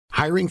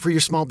Hiring for your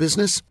small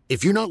business?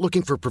 If you're not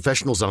looking for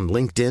professionals on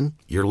LinkedIn,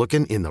 you're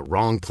looking in the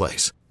wrong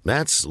place.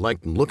 That's like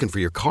looking for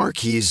your car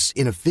keys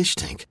in a fish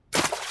tank.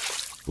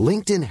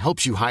 LinkedIn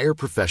helps you hire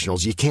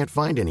professionals you can't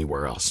find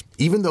anywhere else,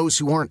 even those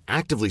who aren't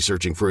actively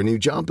searching for a new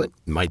job but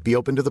might be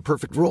open to the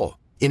perfect role.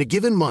 In a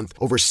given month,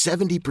 over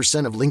 70%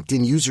 of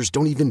LinkedIn users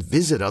don't even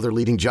visit other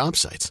leading job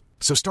sites.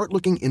 So start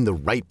looking in the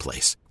right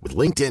place. With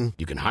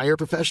LinkedIn, you can hire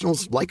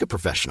professionals like a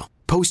professional.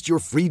 Post your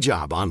free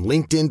job on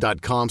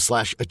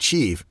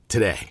linkedin.com/achieve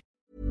today.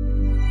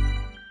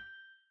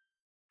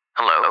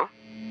 Hello?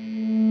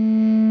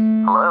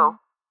 Hello?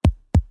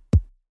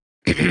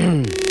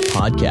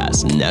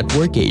 Podcast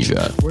Network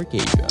Asia.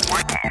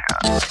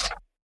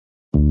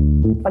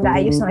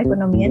 Pag-aayos ng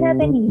ekonomiya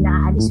natin,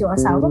 inaalis yung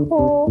asawa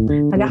ko,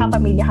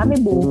 magkakapamilya kami,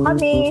 buo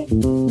kami,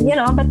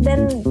 but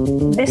then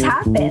this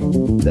happened.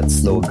 That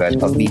slogan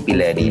of VP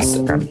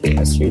Lenny's campaign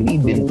has really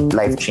been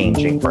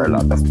life-changing for a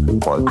lot of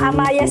people.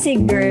 Amaya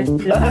si girl,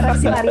 parang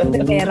si Marie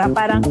Rivera,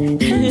 parang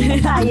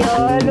tayo,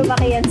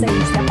 lumaki yan sa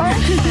isla,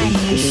 parang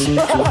Spanish.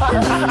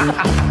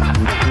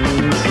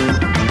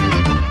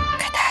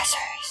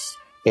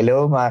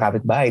 Hello mga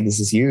kapitbahay,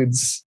 this is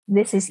Yudes.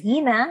 This is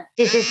Ina.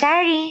 This is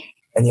Sari.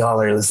 And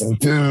y'all are listening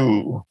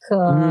to...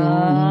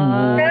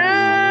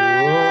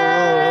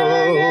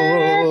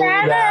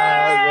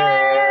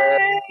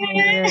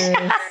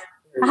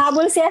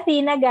 Habol si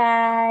Athena,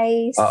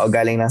 guys. Oo,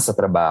 galing na sa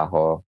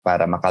trabaho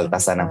para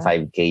makaltasan ng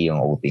 5K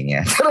yung OT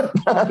niya.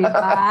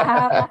 Diba?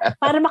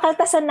 Para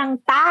makaltasan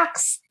ng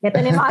tax. Ito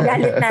na yung mga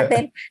galit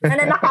natin.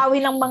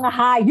 Nananakawin ng mga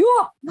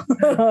hayop.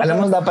 Alam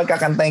mo, dapat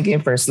kakantayin ko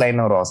yung first line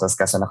ng Rosas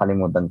kasi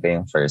nakalimutan ko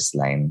yung first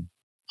line.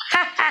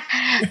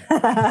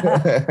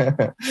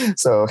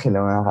 So,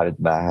 hello mga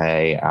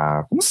kapitbahay.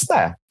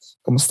 Kumusta?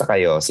 Kumusta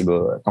kayo?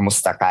 Siguro,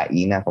 kumusta ka,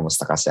 Ina?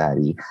 Kumusta ka,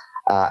 Sari?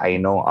 I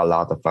know a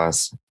lot of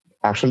us.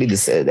 Actually,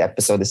 this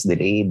episode is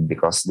delayed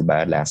because, di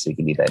ba, last week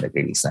hindi tayo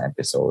nag-release na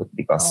episode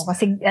because...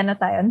 kasi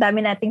ang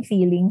dami nating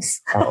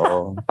feelings.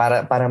 Oo.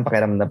 Parang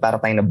pakiramdam, para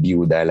tayong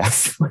na-byuda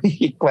last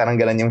week. Parang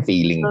ganun yung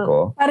feeling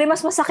ko. Parang mas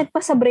masakit pa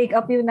sa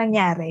breakup yung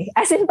nangyari.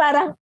 As in,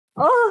 parang,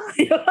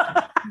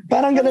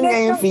 parang ganun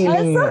nga yung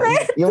feeling.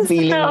 Yung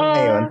feeling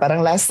ngayon.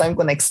 Parang last time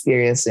ko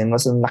na-experience yun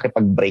was yung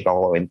nakipag-break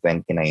ako in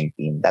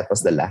 2019. That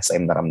was the last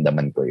time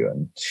naramdaman ko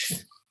yun.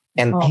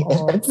 And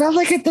it felt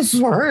like it was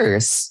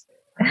worse.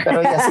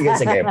 Pero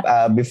yeah, sige.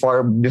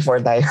 Before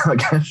tayo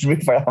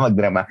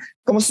magdrama,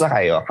 kumusta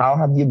kayo? How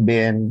have you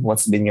been?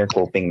 What's been your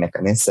coping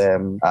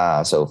mechanism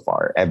so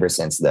far ever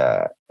since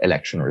the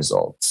election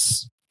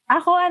results?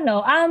 Ako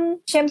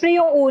syempre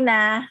yung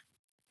una,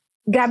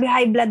 grabe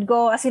high blood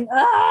ko. As in,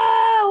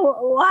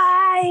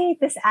 why?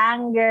 This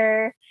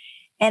anger.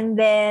 And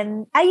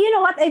then, you know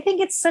what? I think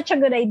it's such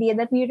a good idea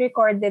that we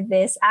recorded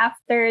this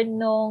after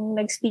nung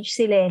nag-speech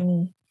si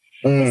Lenny.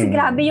 Kasi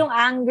grabe yung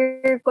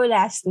anger ko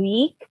last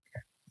week.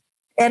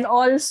 And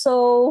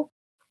also,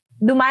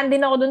 dumaan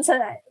din ako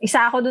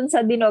isa ako dun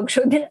sa dinog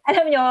show.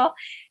 Alam nyo,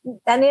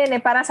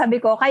 parang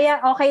sabi ko, kaya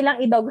okay lang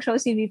i-dog show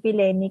si VP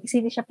Lenny kasi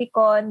hindi siya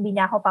pikon, hindi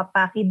niya ako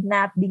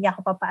papakidnap, hindi niya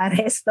ako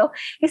papa-aresto.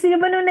 Kasi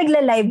diba nung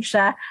nagla-live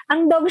siya,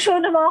 ang dog show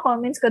ng mga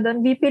comments ko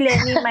doon, VP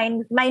Lenny,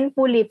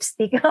 mindful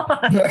lipstick.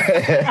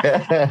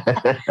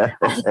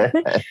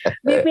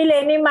 VP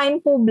Lenny,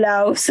 mindful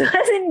blouse.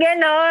 Kasi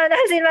gano'n.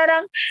 Kasi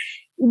parang,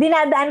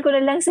 dinadaan ko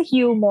na lang sa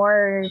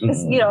humor.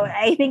 Kasi,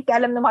 I think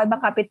alam ng mga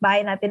ibang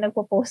kapitbahay natin,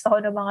 nagpo-post ako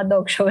ng mga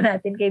dog show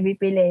natin kay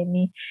VP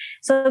Lenny.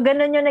 So,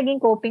 ganun yung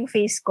naging coping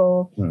face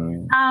ko.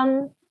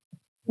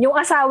 Yung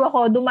asawa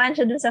ko, dumaan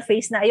siya dun sa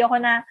face na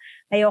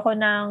ayoko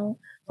nang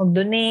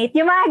mag-donate.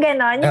 Yung mga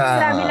ganon. Yung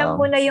grabe lang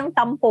muna yung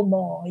tampo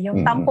mo.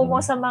 Yung tampo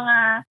mo sa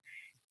mga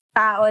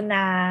tao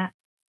na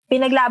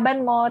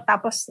pinaglaban mo,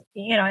 tapos,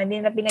 hindi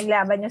na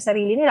pinaglaban yung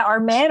sarili nila,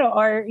 or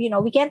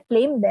we can't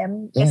blame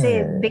them,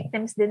 kasi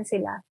victims din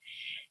sila.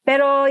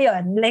 Pero,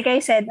 yun, like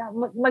I said,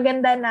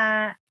 maganda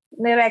na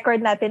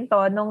ni-record natin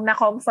to nung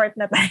na-comfort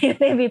na tayo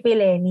ni VP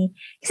Lenny.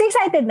 Kasi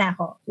excited na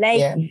ako.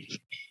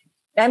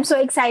 I'm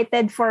so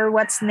excited for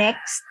what's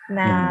next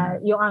na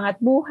yung Angat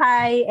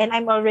Buhay, and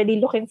I'm already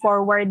looking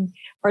forward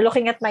or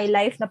looking at my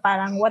life na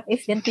parang what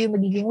if ganito yung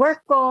magiging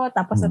work ko,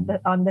 tapos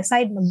on the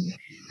side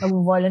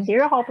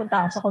mag-volunteer ako,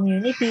 punta ako sa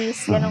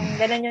communities,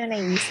 ganun yung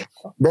naiisip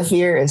ko. The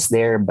fear is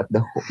there but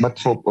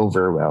hope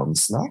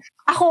overwhelms, no?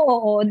 Ako,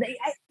 oo.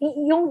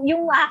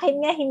 Yung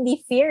akin nga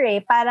hindi fear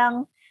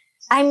parang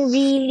I'm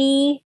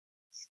really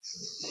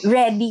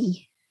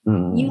ready.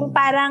 Yung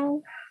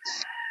parang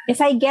if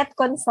I get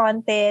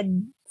confronted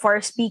for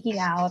speaking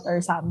out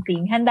or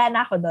something, handa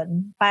na ako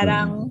doon.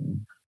 Parang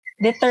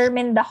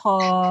determined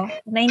ako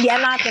na hindi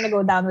I'm not gonna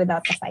go down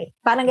without a fight.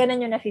 Parang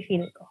ganun yung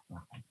nafe-feel ko.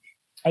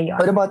 Ayun.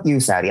 What about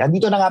you, Sari?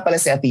 Andito na nga pala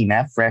si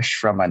Athena,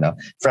 fresh from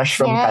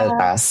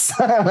Caltas.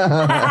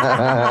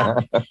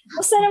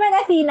 Gusto naman,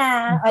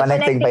 Athena.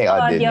 Connecting pa yung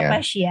audio niya.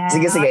 Pa siya.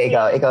 Sige, okay.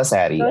 ikaw,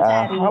 Sari.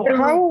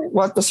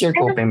 What was your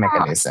coping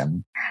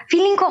mechanism?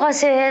 Feeling ko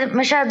kasi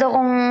masyado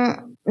kong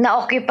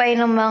na-occupy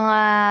ng mga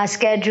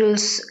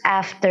schedules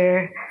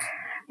after.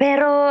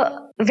 Pero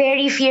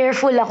very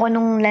fearful ako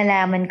nung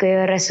lalaman ko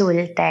yung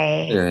resulta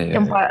eh.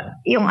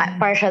 Yung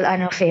partial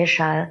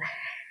unofficial.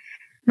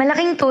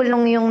 Malaking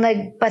tulong yung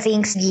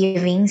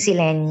nagpa-Thanksgiving si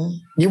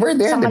Lenny. You were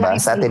there, di ba?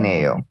 Sa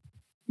Ateneo.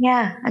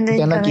 Yeah, andun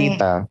kaya kami.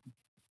 Nakita.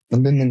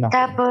 Andun din ako.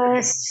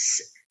 Tapos,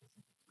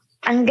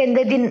 ang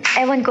ganda din,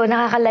 ewan ko,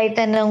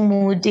 nakakalighten ng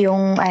mood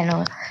yung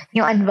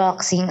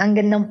unboxing. Ang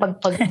gandang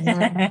pagpag.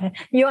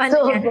 Yung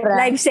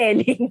live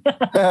selling.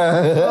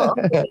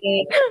 Okay.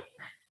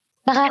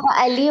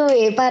 Nakakaaliw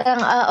eh.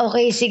 Parang,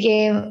 okay,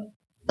 sige.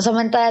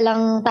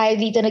 Samantalang tayo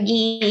dito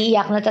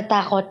nag-iiyak,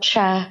 natatakot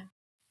siya.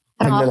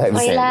 Parang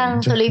okay lang,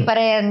 tuloy pa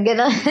rin.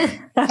 Gano'n.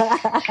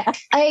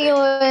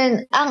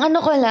 Ayun. Ang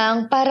ko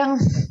lang, parang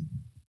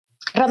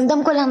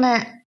ramdam ko lang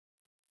na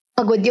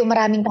pagod yung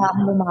maraming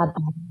taong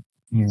lumaban.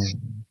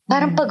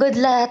 Parang pagod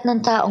lahat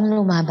ng taong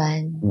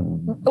lumaban.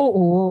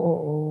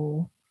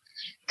 Oo.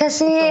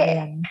 Kasi,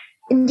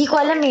 hindi ko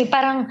alam eh.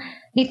 Parang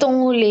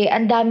nitong huli,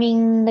 ang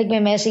daming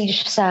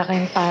nagme-message sa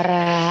akin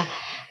para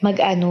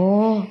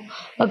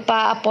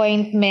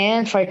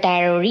magpa-appointment for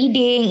tarot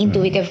reading,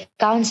 intuitive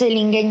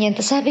counseling, ganyan.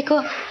 Tapos sabi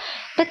ko,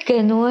 ba't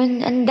ganun?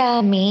 Ang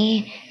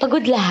dami.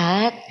 Pagod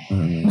lahat.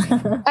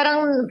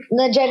 Parang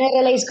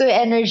na-generalize ko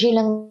yung energy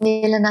lang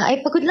nila na,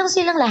 ay, pagod lang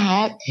silang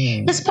lahat.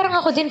 Tapos parang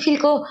ako din feel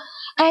ko,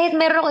 kahit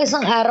meron ako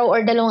isang araw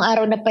or 2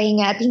 araw na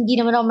pahinga at hindi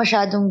naman ako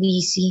masyadong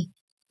busy.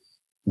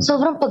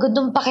 Sobrang pagod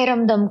ng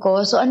pakiramdam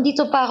ko. So,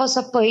 andito pa ako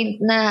sa point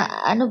na,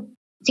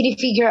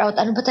 figure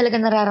out ano ba talaga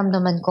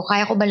nararamdaman ko.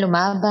 Kaya ko ba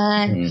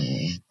lumaban?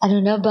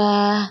 Ano na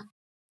ba?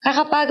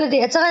 Kakapagod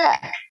eh. At saka,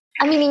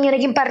 aminin nyo,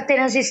 naging parte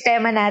ng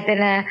sistema natin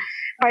na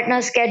part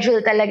ng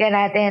schedule talaga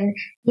natin,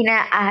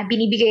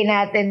 binibigay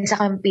natin sa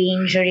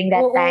campaign during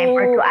that time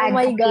or to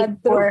advocate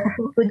for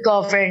good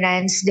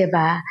governance, di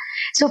ba?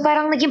 So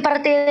parang naging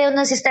parte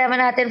ng sistema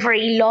natin for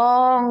a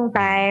long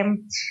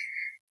time.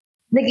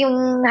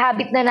 Naging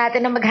habit na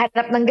natin na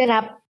maghanap ng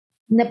ganap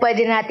na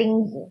pwede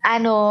nating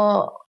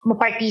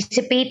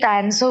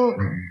maparticipatan. So,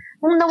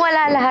 nung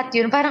nawala lahat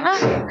yun, parang,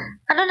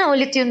 ano na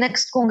ulit yung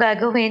next kong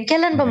gagawin?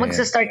 Kailan ba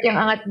magsa-start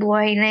yung angat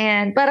buhay na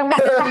yan? Parang,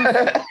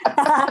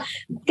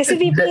 kasi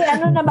BP,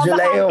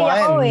 nababakante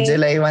ako eh.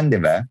 July 1,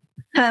 di ba?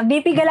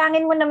 BP,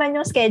 galangin mo naman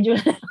yung schedule.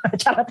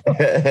 Charot.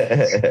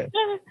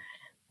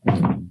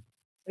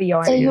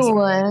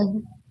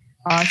 Ayun.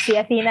 Si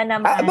Athena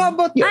naman.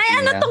 About you,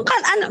 Athena.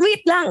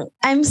 Wait lang.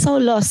 I'm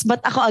so lost. But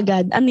ako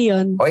agad? Ano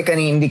yun? Oy,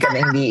 hindi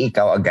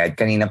ikaw agad.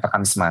 Kanina pa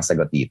kami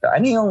sumasagot dito.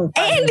 Ano yung...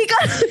 hindi ko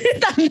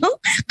tanong.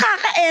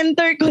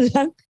 Kaka-enter ko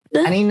lang.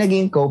 Ano yung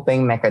naging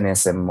coping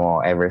mechanism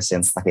mo ever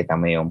since nakita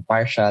mo yung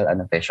partial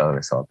unofficial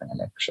result ng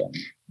election?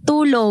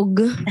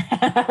 Tulog.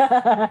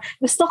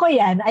 Gusto ko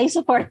yan. I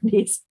support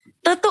this.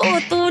 Totoo,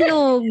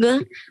 tulog.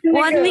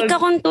 1 week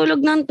akong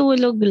tulog ng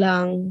tulog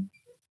lang.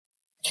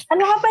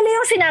 Ano ka pala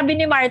yung sinabi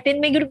ni Martin?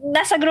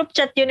 Nasa group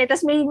chat yun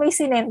tapos may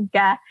sinend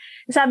ka.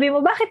 Sabi mo,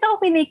 bakit ako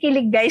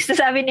kinikilig guys?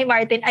 Sabi ni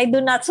Martin, I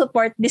do not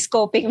support this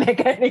coping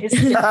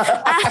mechanism.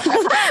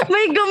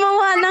 May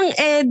gumawa ng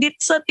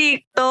edit sa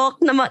TikTok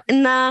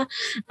na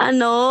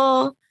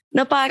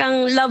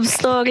parang love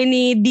story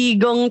ni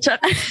Digong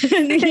tsaka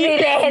ni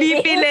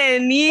BP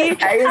Lenny.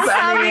 Ayun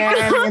sa yan.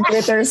 Yung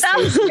Twitter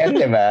space yan,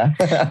 di ba?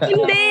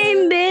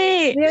 Hindi.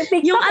 Yung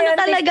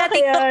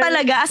TikTok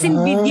talaga. As in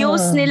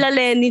videos nila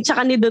Lenny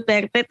tsaka ni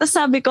Duterte. Tapos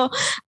sabi ko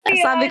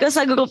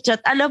sa group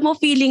chat, alam mo,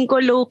 feeling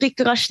ko low-key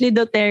crush ni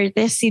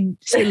Duterte si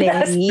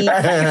Lenny.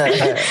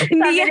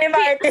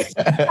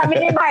 Sabi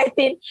ni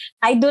Martin,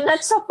 I do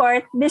not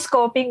support this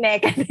coping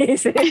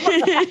mechanism.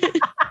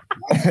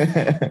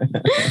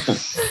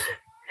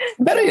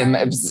 Pero yun,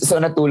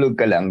 so natulog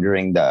ka lang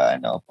during the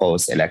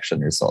post-election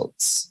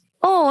results?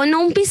 Oo,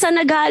 nung umpisa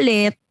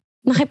nagalit,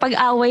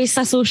 nakipag-away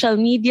sa social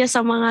media,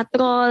 sa mga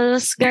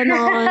trolls,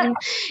 ganon.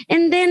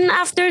 And then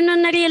after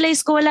nun,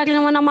 na-realize ko wala rin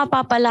naman ang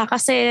mapapala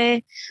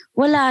kasi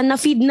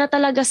na-feed na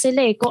talaga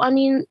sila eh. Kung ano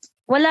yun,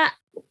 wala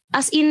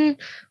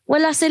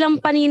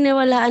silang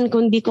paniniwalaan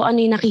kundi kung ano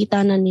yung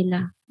nakita na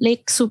nila.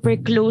 Like super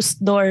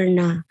closed door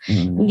na.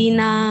 Hindi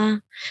na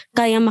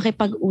kaya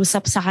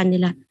makipag-usap sa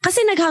kanila.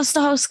 Kasi nag-house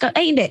to house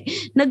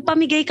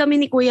nagpamigay kami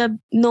ni Kuya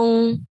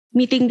nung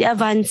meeting de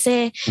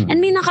Avance.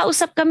 And may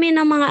nakausap kami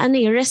ng mga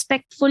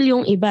respectful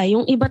yung iba.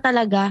 Yung iba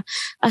talaga,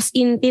 as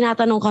in,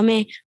 tinatanong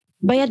kami,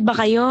 bayad ba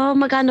kayo?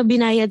 Magkano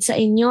binayad sa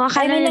inyo?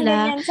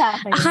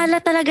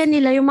 Akala talaga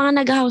nila yung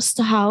mga nag-house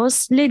to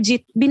house,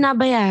 legit,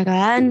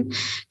 binabayaran.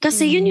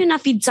 Kasi yun yung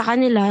na-feed sa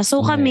kanila.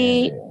 So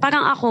kami,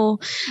 parang ako,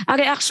 ang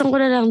reaction ko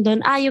na lang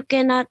doon, you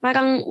cannot,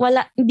 parang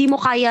hindi mo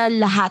kaya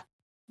lahat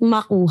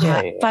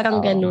makuha.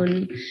 Parang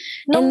ganun.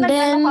 Nung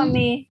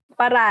kami,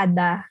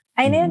 parada,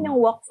 na yun yung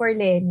walk for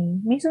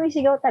Lenny. May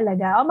sumisigaw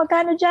talaga.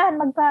 Magkano dyan?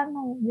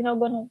 Magkano?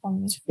 Ginaganong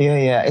kami.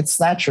 Yeah.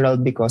 It's natural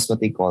because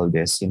what they call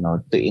this, in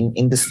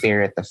the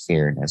spirit of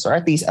fairness, or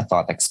at least a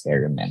thought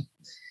experiment.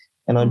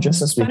 Just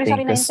as we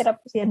think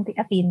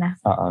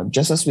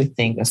just as we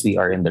think as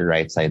we are in the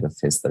right side of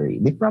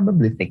history, they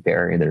probably think they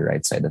are in the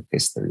right side of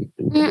history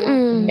too.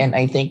 And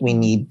I think we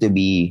need to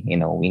be,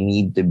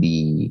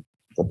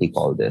 what they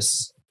call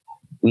this,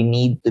 we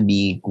need to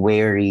be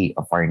wary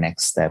of our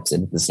next steps,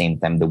 and at the same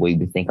time, the way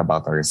we think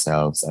about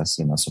ourselves as,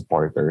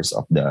 supporters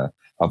of the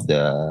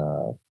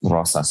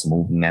Rosas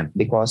movement,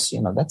 because,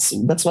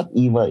 that's what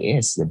evil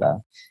is,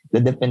 diba? The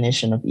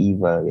definition of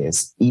evil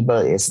is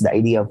the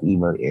idea of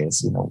evil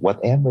is,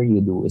 whatever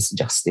you do is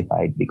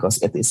justified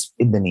because it is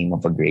in the name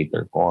of a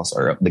greater cause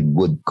or the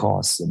good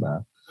cause,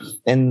 diba?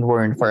 And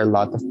for a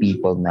lot of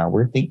people now,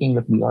 we're thinking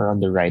that we are on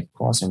the right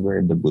cause and we're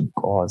in the good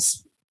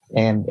cause.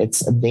 And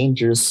it's a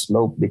dangerous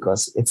slope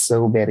because it's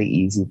so very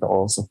easy to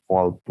also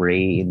fall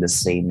prey in the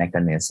same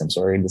mechanisms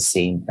or in the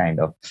same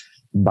kind of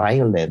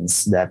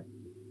violence that,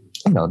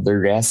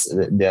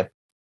 that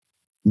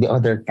the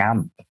other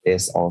camp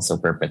is also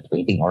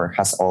perpetuating or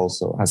has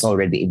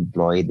already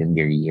employed in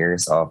their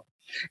years of,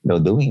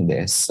 doing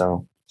this.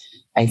 So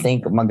I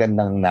think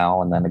magandang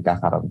now na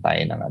nagkakaroon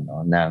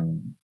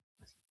tayo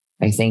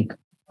I think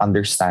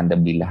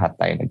understandably lahat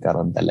tayo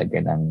nagkaroon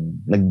talaga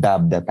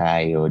nagdabda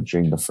tayo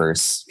during the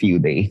first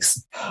few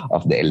days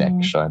of the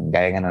election.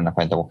 Gaya nga na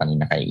nakwento ko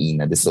kanina kay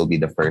Ina, this will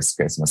be the first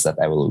Christmas that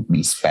I will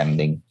be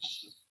spending,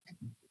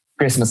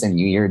 Christmas and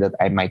New Year that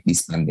I might be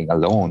spending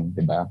alone,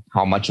 diba?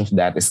 How much of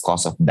that is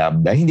cause of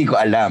dabda? Hindi ko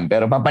alam,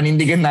 pero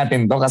papanindigan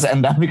natin to kasi ang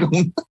dami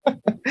kong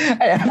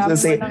I have to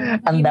say,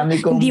 ang dami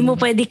kong... Hindi mo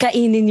pwede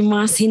kainin yung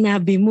mga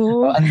sinabi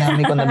mo. Ang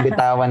dami kong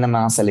nabitawan ng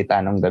mga salita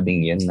nung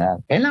gabing yun na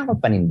kailangan ko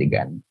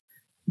panindigan.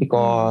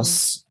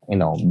 Because,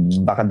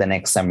 baka the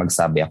next time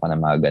magsabi ako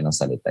ng mga ganong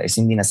salita is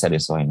hindi na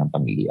seryosohin ng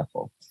pamilya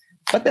ko.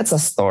 But that's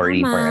a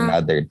story for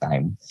another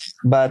time.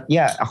 But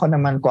yeah, ako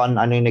naman kung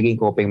ano yung naging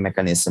coping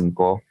mechanism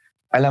ko,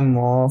 alam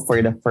mo,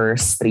 for the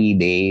first 3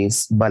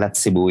 days, balat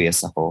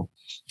sibuyas ako.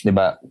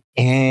 Diba?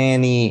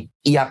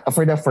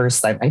 For the first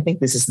time, I think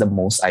this is the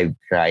most I've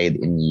cried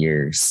in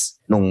years.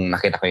 Nung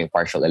nakita ko yung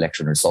partial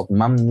election result,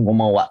 ma'am,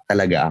 gumawa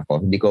talaga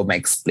ako. Hindi ko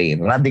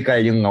ma-explain. Radical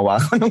yung ngawa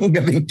ko nung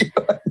gabi.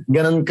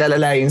 Ganon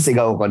kalala yung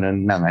sigaw ko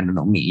nung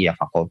umiiyak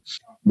ako.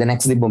 The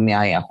next day,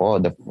 bumiyahe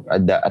ako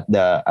at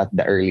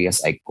the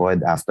earliest I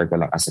could after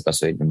ko lang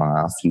asikasuhin yung mga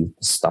few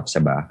stops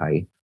sa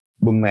bahay.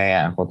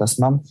 Bumiyahe ako. Tapos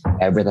ma'am,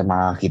 every time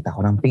makakita ko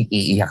ng pink,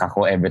 iiyak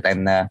ako. Every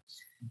time na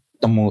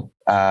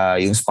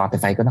yung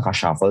Spotify ko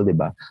naka-shuffle, di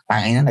ba?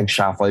 Tangina,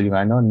 nag-shuffle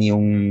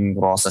yung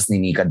Rosas ni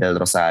Nika Del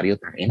Rosario.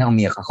 Tangina,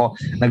 umiyak ako.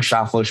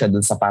 Nag-shuffle siya dun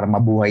sa para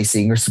mabuhay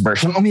singers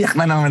version. Umiyak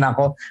na naman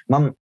ako.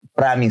 Ma'am,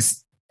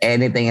 promise,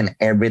 anything and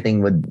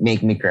everything would make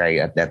me cry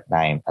at that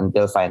time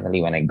until finally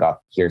when I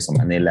got here sa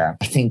Manila.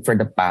 I think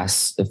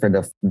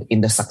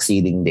in the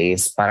succeeding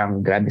days,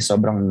 parang grabe,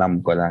 sobrang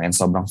numb ko lang and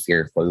sobrang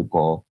fearful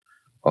ko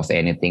of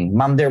anything.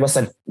 Ma'am, there was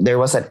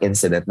an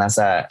incident.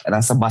 Nasa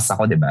bus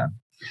ako, di ba?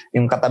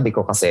 Yung katabi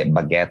ko kasi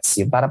bagets,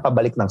 yung para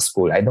pabalik ng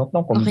school. I don't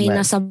know kung... Okay,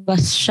 nasa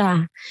bus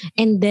siya.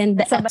 And then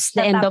that's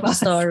the end of the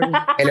story.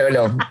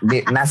 Hello.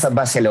 Nasa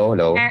bus, hello.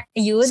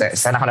 Yun?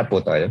 Saan ako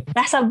naputol?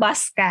 Nasa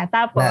bus ka,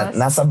 tapos...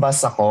 Nasa bus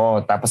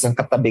ako, tapos yung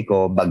katabi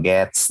ko,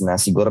 bagets, na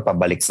siguro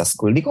pabalik sa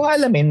school. Di ko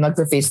alamin,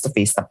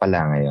 nag-face-to-face na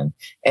pala ngayon.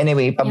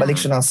 Anyway, pabalik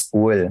siya ng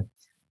school.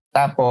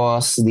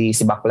 Tapos,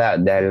 si bakla,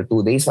 dahil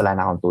 2 days, wala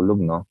na akong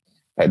tulog, no?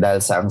 Dahil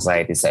sa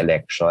anxiety sa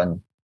election.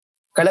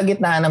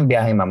 Kalagitnaan ng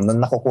biyahe, ma'am, nung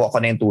nakukuha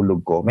ko na yung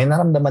tulog ko, may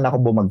naramdaman ako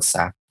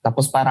bumagsak.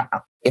 Tapos parang,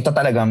 ito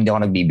talaga, hindi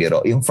ako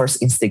nagbibiro. Yung first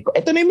instinct ko,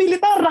 ito na yung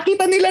militar,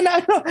 nakita nila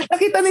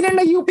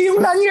na UP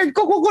yung lanyard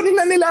ko, kukunin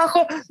na nila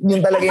ako.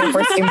 Yun talaga yung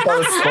first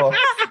impulse ko.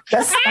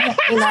 Tapos,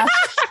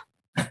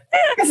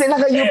 kasi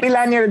naka-UP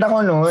lanyard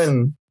ako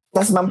noon.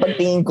 Tapos ma'am,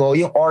 pagtingin ko,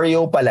 yung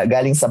Oreo pala,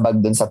 galing sa bag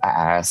dun sa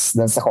taas,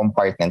 dun sa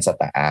compartment sa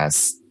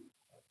taas.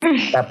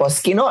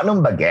 Tapos, kinuha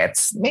nung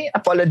bagets, may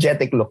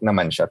apologetic look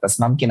naman siya. Tapos,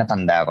 ma'am,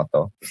 kinatanda ko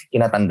to.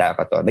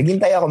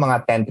 Naghintay ako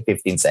mga 10 to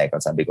 15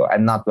 seconds. Sabi ko,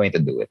 I'm not going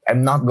to do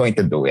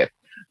it.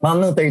 Ma'am,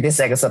 nung 30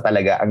 seconds na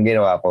talaga, ang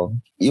ginawa ko,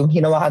 yung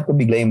hinawakan ko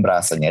bigla yung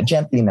braso niya,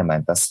 gently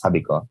naman. Tapos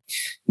sabi ko,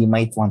 you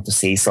might want to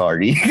say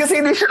sorry. Kasi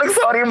hindi siya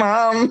nag-sorry,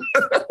 ma'am.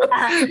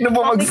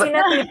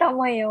 Kinatita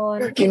mo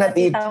yun.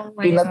 Kinatita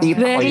ko yun.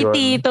 Very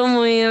tito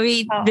mo yun.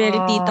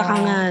 Very tita ka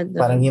nga.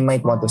 Parang you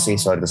might want to say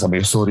sorry. Tapos sabi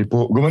ko, sorry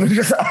po. Gumanon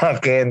siya sa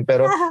akin.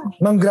 Pero,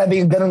 ma'am, grabe,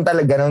 ganun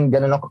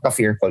ako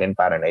ka-fearful and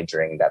paranoid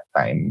during that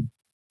time.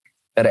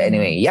 Pero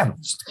anyway, yeah.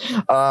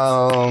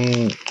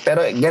 Pero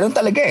ganun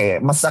talaga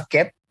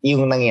masakit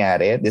yung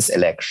nangyari, this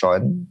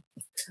election.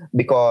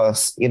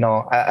 Because,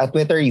 a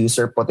Twitter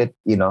user put it,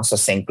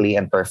 succinctly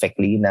and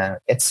perfectly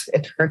na it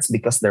hurts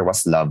because there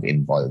was love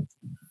involved.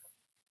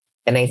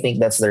 And I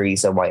think that's the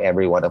reason why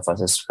every one of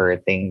us is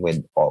hurting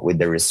with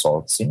the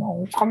results.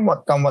 Come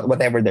what,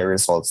 whatever the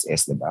results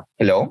is, diba?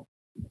 Hello?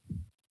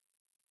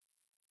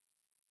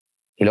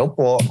 Hello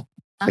po.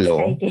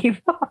 Hello?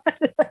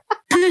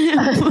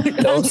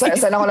 Hello?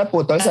 Saan ako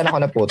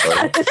naputol?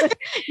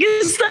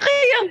 Gusto ko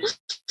yung...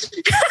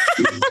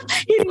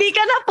 Hindi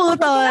ka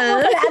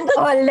naputol.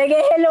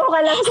 Nag-hello ka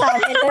lang sa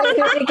akin.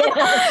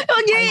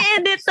 Huwag yung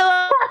i-edit to.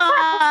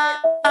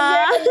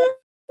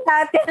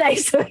 Natin, I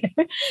swear.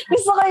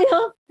 Gusto ko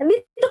yung,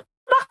 dito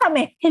ba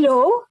kami?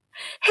 Hello?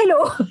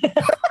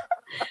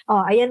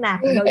 Ayan na.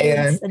 Hello,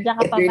 ayan.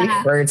 It really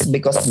hurts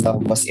because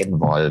love was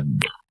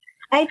involved.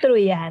 Ay, true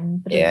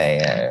yan. True.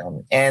 Yeah.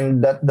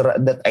 And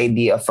that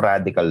idea of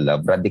radical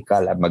love,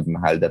 radikal ang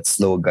magmahal, that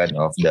slogan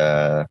of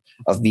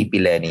VP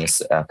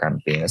Lenny's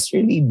campaign has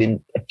really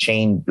been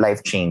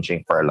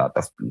life-changing for a lot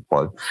of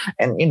people.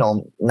 And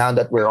now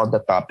that we're on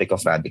the topic of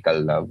radical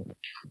love,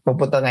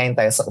 pupunta ngayon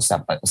tayo sa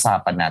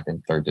usapan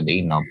natin for today,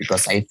 no?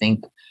 Because I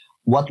think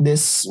what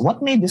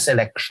made this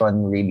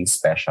election really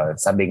special,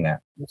 sabi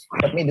nga,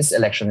 what made this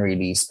election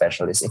really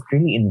special is it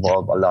really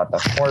involved a lot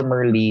of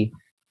formerly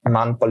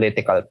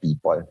non-political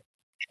people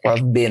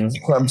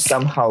who have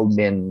somehow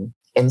been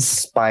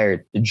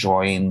inspired to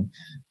join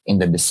in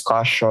the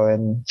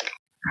discussion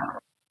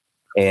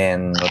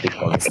and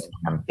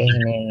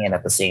campaigning, and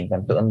at the same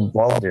time to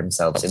involve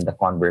themselves in the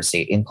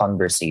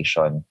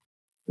conversation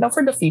now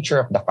for the future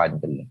of the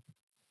country.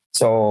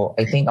 So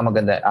I think ang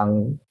maganda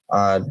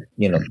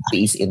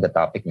is in the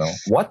topic, no?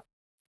 What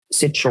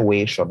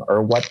situation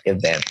or what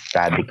event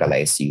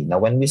radicalize you? Now,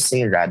 when we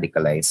say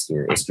radicalize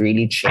here, it's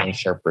really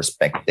change your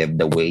perspective,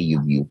 the way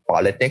you view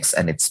politics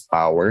and its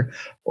power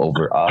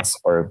over us,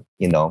 or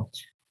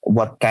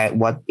what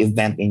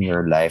event in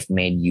your life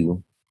made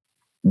you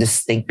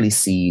distinctly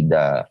see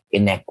the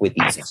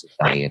inequities of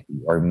society,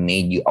 or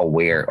made you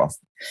aware of,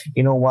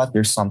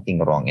 there's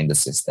something wrong in the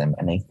system,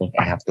 and I think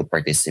I have to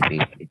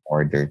participate in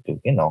order to,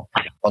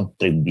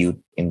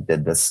 contribute in the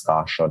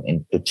discussion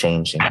into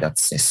changing that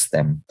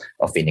system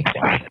of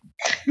inequality.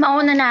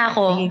 Mauna na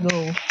ako. There you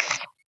go.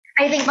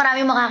 I think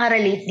maraming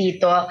makakarelate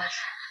dito.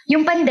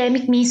 Yung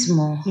pandemic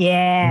mismo.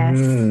 Yes.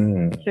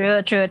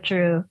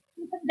 True.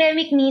 Yung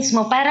pandemic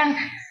mismo, parang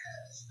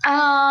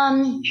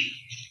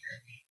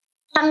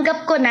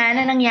tanggap ko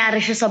na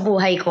nangyari siya sa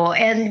buhay ko.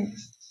 And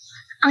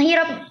ang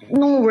hirap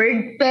nung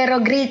word,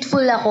 pero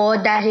grateful ako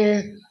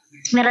dahil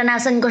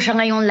naranasan ko siya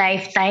ngayong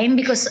lifetime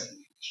because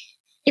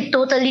it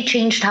totally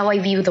changed how I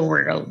view the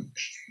world.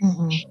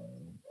 Mm-hmm.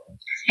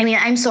 I mean,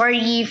 I'm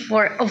sorry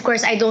of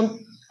course, I don't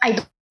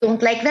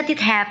like that it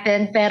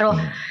happened, pero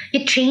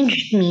it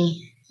changed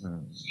me.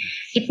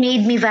 It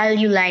made me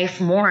value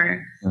life more.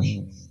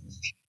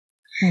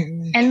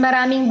 And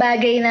maraming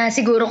bagay na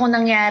siguro kung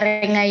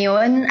nangyari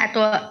ngayon,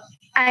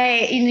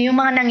 yung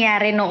mga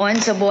nangyari noon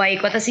sa buhay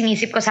ko, tapos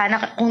inisip ko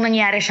sana kung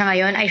nangyari siya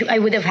ngayon, I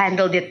would have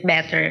handled it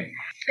better.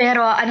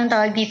 Pero anong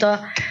tawag dito?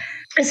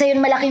 Kasi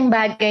yun malaking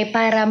bagay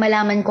para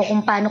malaman ko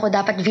kung paano ko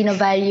dapat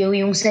vina-value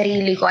yung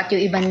sarili ko at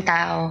yung ibang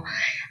tao.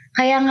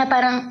 Kaya nga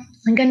parang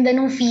ang ganda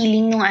nung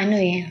feeling nung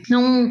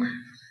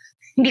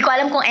hindi ko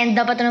alam kung end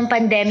na pa ito ng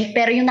pandemic,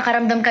 pero yung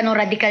nakaramdam ka ng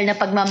radical na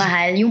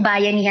pagmamahal, yung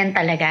bayanihan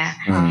talaga.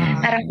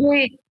 Parang,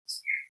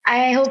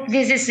 I hope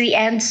this is the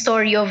end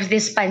story of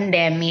this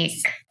pandemic.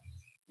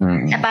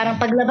 Na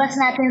parang paglabas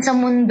natin sa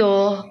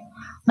mundo,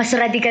 mas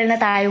radical na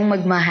tayong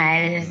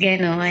magmahal.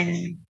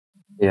 Ganon.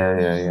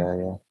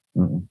 Yeah.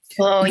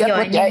 So,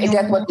 I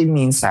get what you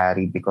mean,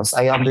 Sari, because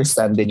I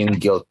understand din yung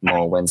guilt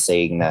mo when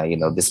saying na,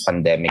 this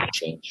pandemic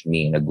changed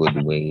me in a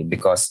good way,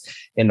 because,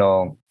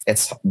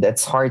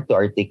 that's hard to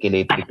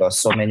articulate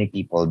because so many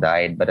people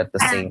died, but at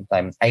the same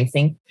time, I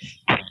think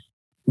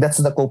that's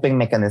the coping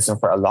mechanism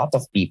for a lot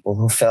of people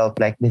who felt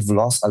like they've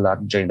lost a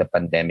lot during the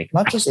pandemic,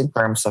 not just in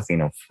terms of,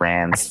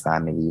 friends,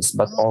 families,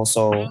 but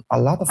also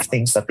a lot of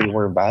things that they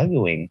were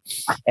valuing.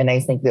 And I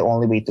think the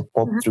only way to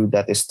cope through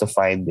that is to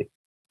find,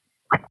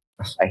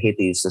 I hate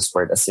to use this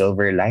word, a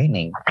silver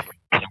lining,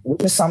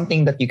 which is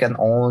something that you can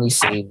only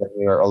say when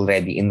you're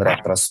already in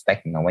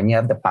retrospect. When you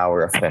have the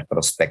power of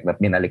retrospect, that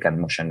binalikan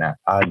mo siya na,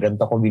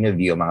 ganito ko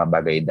biniview mga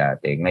bagay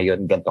dati.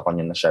 Ngayon, ganito ko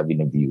na siya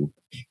biniview.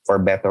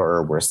 For better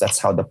or worse, that's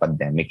how the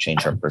pandemic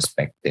changed our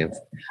perspective.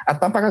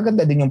 At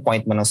napakaganda din yung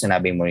point mo nung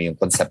sinabi mo yung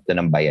konsepto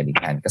ng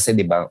bayanihan. Kasi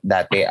di ba,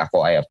 dati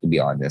ako, I have to be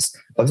honest,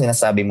 pag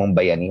sinasabi mong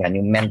bayanihan,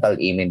 yung mental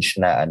image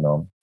na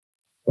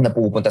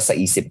napupunta sa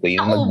isip ko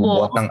yung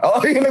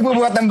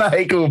nagbubuhat ng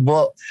bahay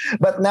kubo.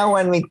 But now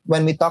when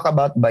we talk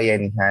about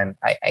bayanihan,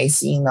 I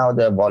see now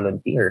the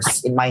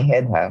volunteers in my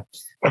head.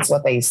 That's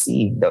what I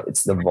see.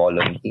 It's the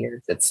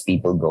volunteers. It's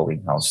people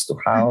going house to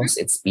house.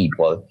 It's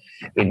people,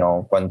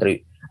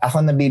 Ako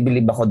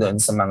nabibilib ako doon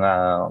sa mga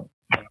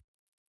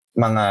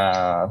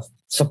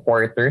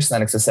supporters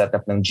na nagsaset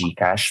up ng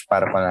GCash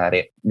para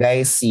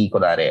guys,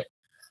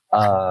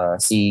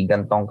 si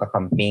gantong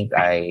kakamping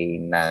ay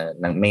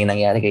may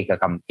nangyari kay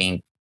kakamping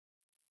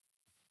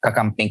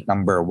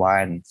number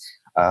 1.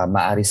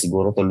 Maari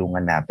siguro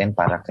tulungan natin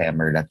para kay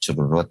Merlat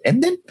Chururut.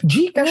 And then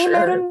GCash.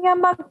 Meron nga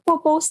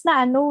magpo-post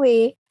na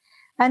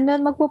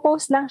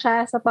magpo-post lang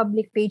siya sa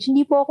public page.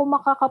 Hindi po ako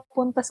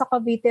makakapunta sa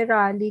Cavite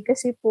Rally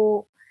kasi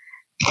po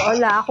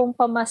wala akong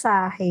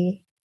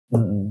pamasahe.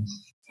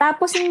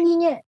 Tapos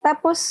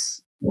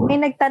may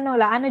nagtanong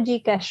lang, ano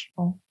GCash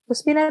mo?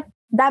 Tapos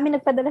dami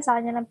nagpadala sa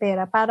kanya ng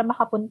pera para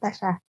makapunta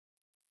siya.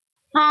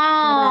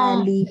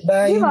 Rally.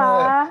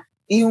 Diba?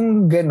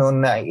 Yung ganun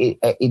na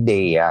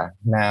ideya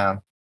na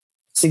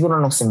siguro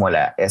nung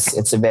simula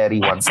it's a very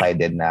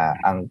one-sided na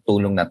ang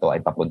tulong na to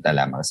ay papunta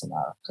lamang sa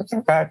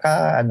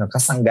mga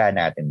kasangga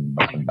natin,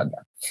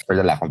 kumbaga, for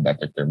the lack of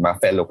better term, mga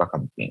fellow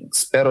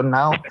kakampings. Pero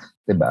now,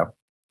 diba,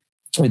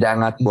 with the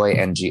Angat Boy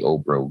NGO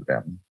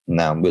program,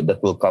 that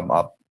will come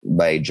up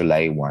by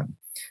July 1.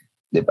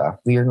 Diba?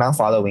 We are now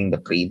following the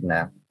creed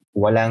na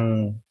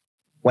walang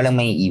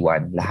may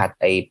iwan. Lahat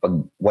ay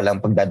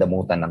walang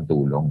pagdadamutan ng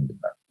tulong.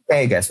 Diba?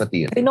 Okay, guys, what do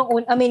you think?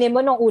 Aminin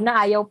mo, nung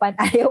una, ayaw pa.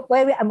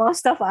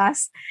 Most of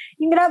us.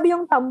 Yung grabe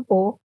yung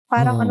tampo.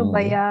 Parang ano ba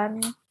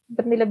yan?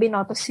 Ba't nila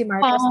binotos si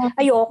Marcos?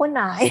 Ayoko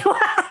na. Ayoko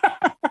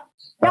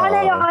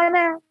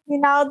na. Hindi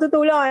na ako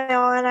tutulong.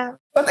 Ayoko na.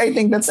 But I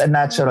think that's a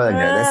natural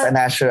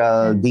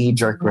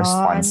knee-jerk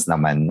response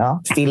naman,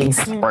 no? Feeling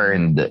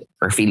spurned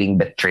or feeling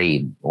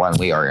betrayed one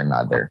way or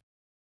another.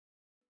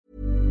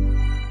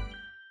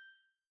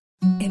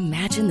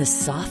 Imagine the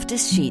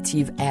softest sheets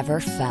you've ever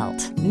felt.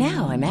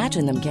 Now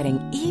imagine them getting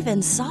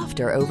even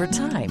softer over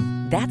time.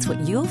 That's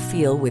what you'll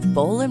feel with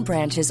Boll &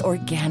 Branch's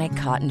organic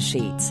cotton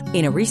sheets.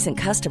 In a recent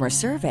customer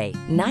survey,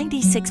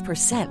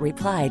 96%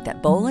 replied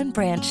that Boll &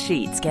 Branch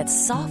sheets get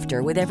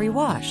softer with every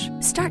wash.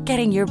 Start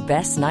getting your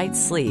best night's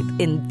sleep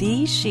in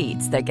these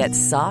sheets that get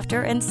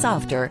softer and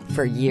softer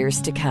for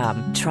years to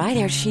come. Try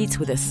their sheets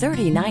with a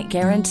 30-night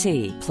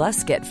guarantee.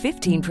 Plus, get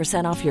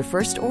 15% off your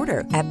first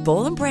order at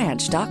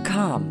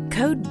bollandbranch.com.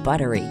 Code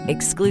BUTTERY.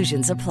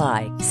 Exclusions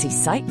apply. See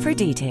site for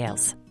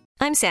details.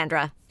 I'm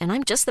Sandra, and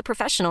I'm just the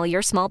professional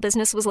your small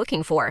business was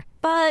looking for.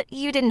 But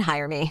you didn't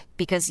hire me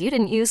because you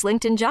didn't use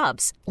LinkedIn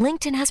Jobs.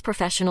 LinkedIn has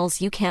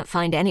professionals you can't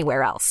find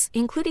anywhere else,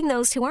 including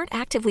those who aren't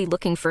actively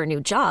looking for a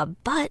new job,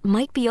 but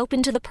might be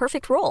open to the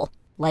perfect role,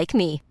 like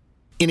me.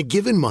 In a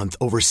given month,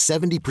 over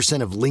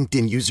 70% of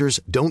LinkedIn users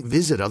don't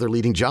visit other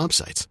leading job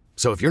sites.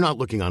 So if you're not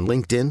looking on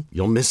LinkedIn,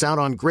 you'll miss out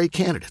on great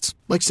candidates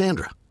like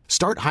Sandra.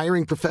 Start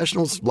hiring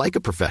professionals like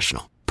a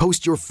professional.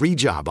 Post your free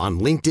job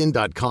on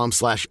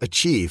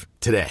linkedin.com/achieve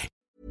today.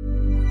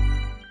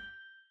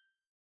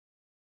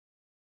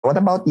 What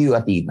about you,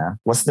 Athena?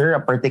 Was there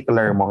a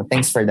particular moment?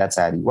 Thanks for that,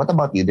 Sally. What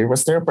about you?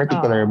 Was there a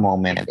particular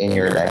moment in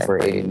your life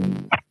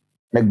wherein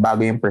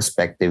nagbago yung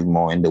perspective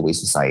mo in the way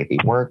society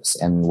works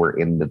and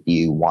wherein that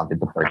you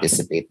wanted to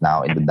participate now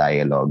in the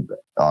dialogue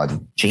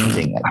on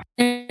changing it?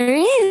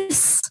 There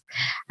is.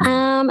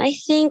 I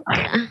think,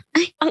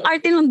 ang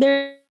arte nung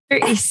there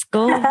is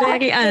ko.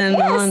 Very,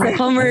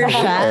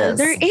 commercial.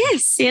 There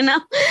is, you know.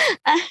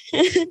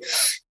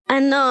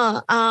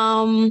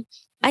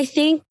 I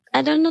think,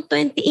 I don't know,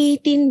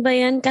 2018 ba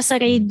yan?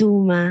 Kasaray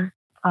Duma.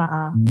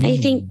 I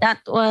think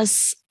that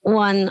was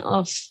one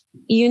of,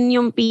 yun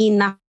yung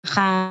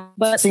pinaka.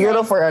 But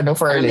siguro for our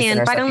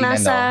listeners, parang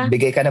nasa,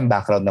 bigay ka ng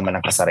background naman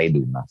ng Kasaray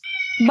Duma.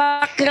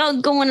 Background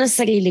ko muna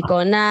sa sarili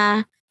ko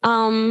na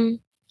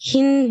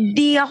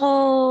hindi ako,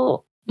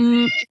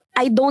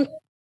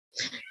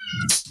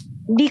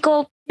 di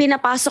ko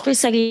pinapasok yung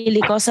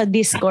sarili ko sa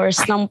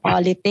discourse ng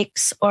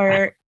politics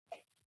or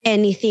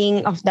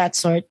anything of that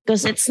sort.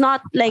 Because it's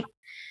not like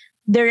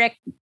direct.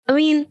 I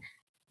mean,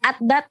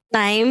 at that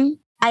time,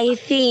 I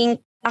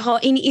think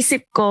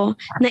iniisip ko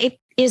na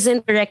it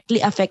isn't directly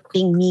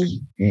affecting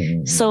me.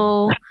 Mm-hmm.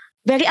 So,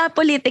 very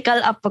apolitical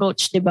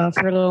approach, diba?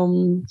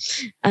 From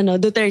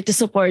Duterte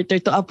supporter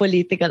to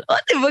apolitical. Oh,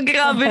 diba?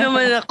 Grabe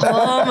naman ako.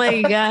 Oh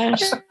my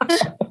gosh.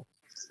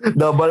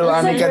 Double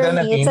whammy ka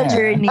doon, Athena. It's a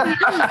journey.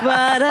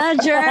 What a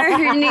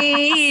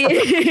journey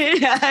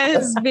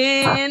has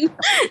been.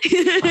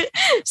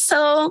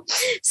 So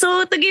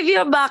to give you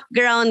a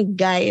background,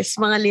 guys,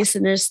 mga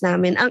listeners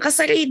namin, ang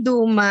Kasaray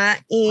Duma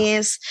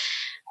is,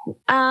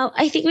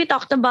 I think we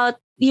talked about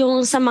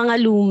yung sa mga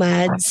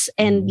lumads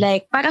and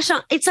like, para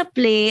siyang, it's a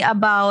play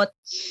about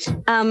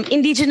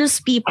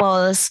indigenous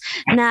peoples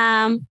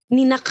na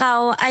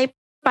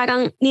ninanakawan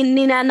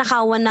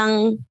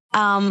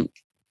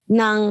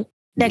ng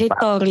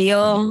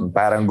teritoryo.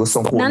 Parang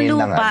gustong kunin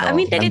ng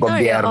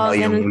gobyerno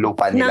yung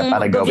lupa nila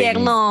para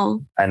gawing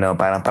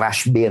parang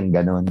trash bin,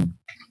 ganun.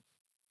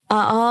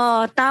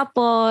 Oo.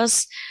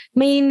 Tapos,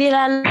 may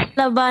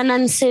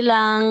nilalabanan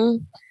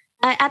silang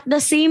at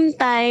the same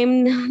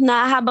time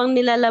na habang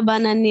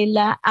nilalabanan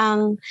nila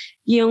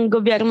yung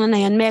gobyerno na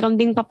yun, meron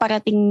ding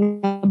paparating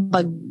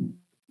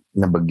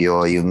na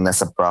bagyo, yung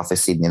nasa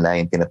prophecy nila,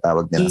 yung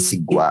tinatawag nila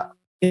sigwa.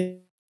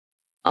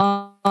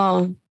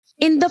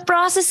 In the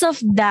process of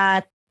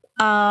that,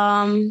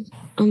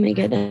 oh my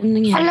God, ano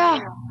nangyari?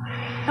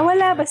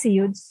 Nawala ba si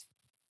Yudes?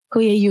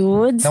 Kuya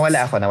Yudes?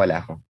 Nawala ako.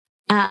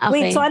 Okay.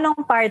 Wait, so anong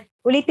part?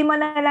 Ulitin mo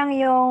na lang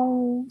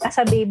yung as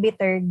a baby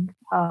third.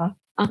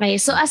 Okay,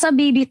 so as a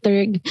baby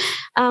third,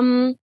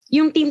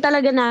 yung team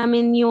talaga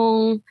namin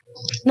yung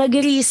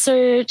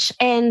nag-research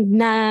and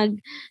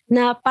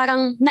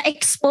parang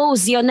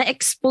na-expose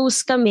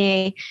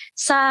kami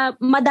sa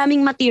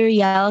madaming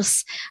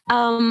materials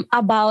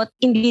about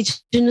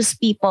indigenous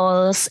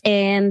peoples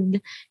and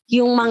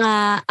yung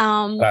mga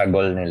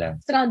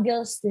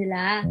struggles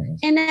nila.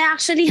 Mm-hmm. And I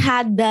actually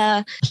had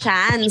the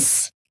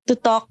chance to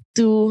talk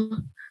to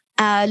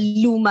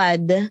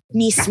lumad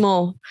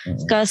mismo.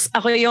 Because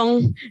ako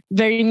yung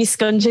very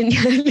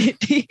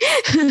miscongeniality.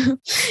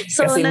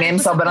 So, kasi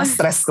sobrang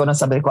stress ko nung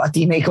sabi ko,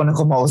 Athena, ikaw na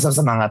kumausap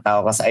sa mga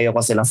tao kasi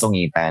ayoko silang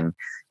sungitan.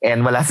 And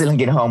wala silang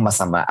ginawang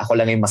masama. Ako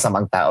lang yung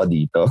masamang tao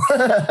dito.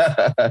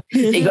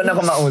 Ikaw na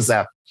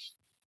kumausap.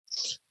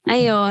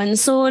 Ayun.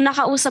 So,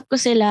 nakausap ko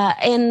sila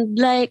and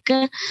like,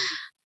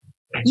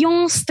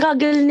 yung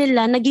struggle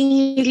nila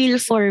naging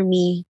real for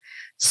me.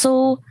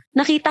 So,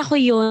 nakita ko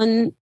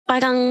yun,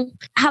 parang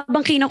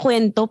habang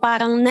kinukwento,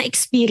 parang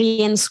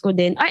na-experience ko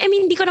din. I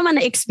mean, hindi ko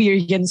naman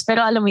na-experience,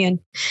 pero alam mo yun,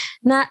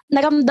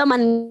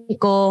 naramdaman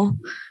ko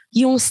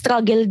yung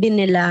struggle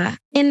din nila.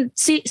 And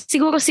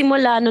siguro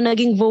simula no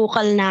naging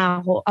vocal na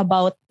ako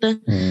about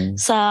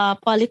sa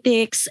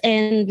politics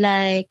and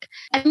like,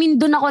 I mean,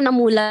 doon ako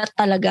namulat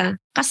talaga.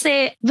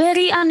 Kasi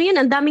very ang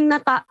daming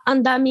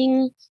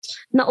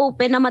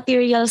na-open na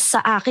materials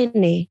sa akin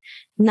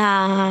na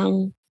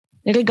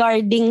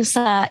regarding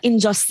sa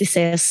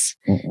injustices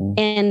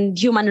and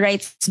human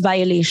rights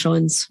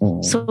violations.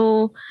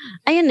 So,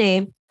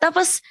 ayun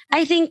Tapos,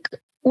 I think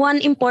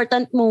one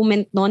important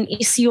moment nun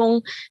is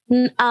yung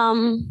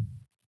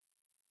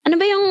ano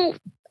ba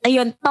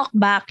yung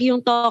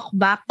talk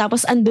back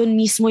tapos andun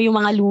mismo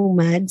yung mga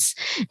lumads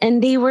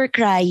and they were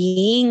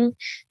crying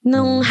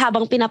nung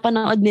habang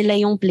pinapanood nila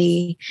yung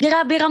play.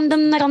 Grabe,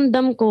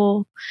 ramdam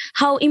ko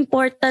how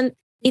important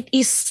it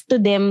is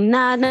to them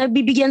na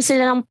nabibigyan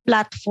sila ng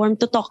platform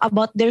to talk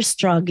about their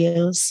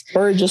struggles.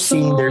 Or just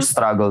seeing their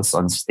struggles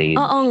on stage.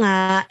 Oo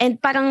nga. And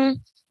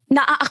parang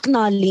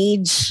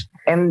na-acknowledge.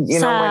 And you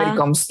know, when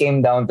it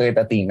came down to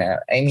it, Athena,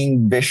 I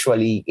mean,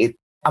 visually,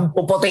 ang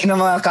puputi ng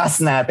mga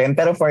cast natin,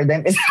 pero for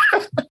them,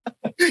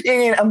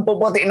 yun, ang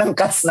puputi ng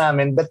cast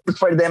namin. But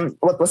for them,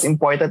 what was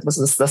important was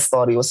the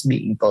story was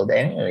being told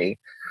anyway.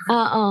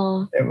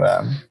 Oo.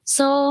 Diba?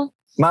 So,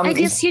 Ma'am,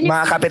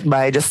 mga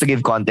kapitbahay, just to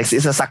give context,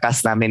 isa sa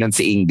cast namin nun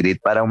si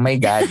Ingrid. Parang, oh my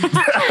God.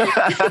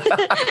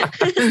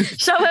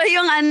 Siya ba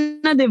yung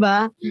di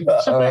ba?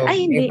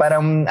 Ay, hindi.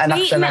 Parang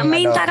anak siya ng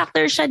main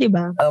character siya, di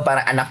ba?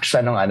 Parang anak siya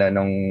nung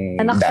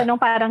anak siya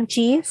nung parang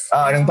chief?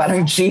 Nung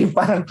parang chief.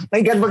 Parang,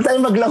 my God, wag tayo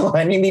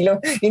maglakuhan. Hindi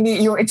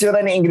yung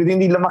itsura ni Ingrid,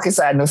 hindi lumaki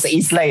sa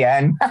isla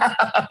yan.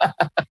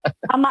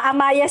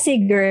 Amaya si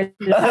girl.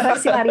 Parang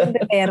si Marin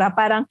Rivera.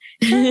 Parang,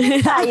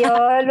 tayo,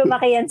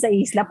 lumaki yan sa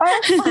isla.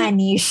 Parang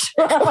Spanish.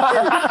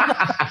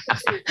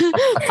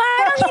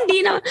 Parang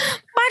hindi na,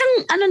 parang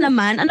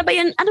ano ba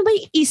yung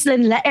isla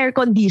nila?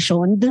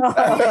 Air-conditioned?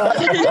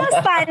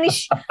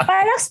 Spanish.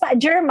 Parang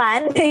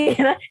German.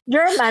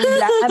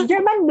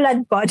 German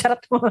blood po.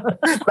 Charot mo.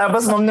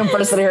 Tapos nung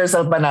first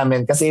rehearsal pa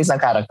namin, kasi isang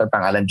character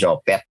pangalan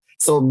Jopet.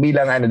 So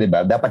bilang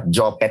diba, dapat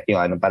Jopet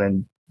yung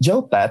parang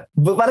Jopet?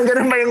 Parang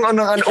ganun ba yung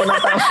unang tao?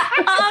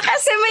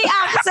 Kasi may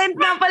accent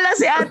na pala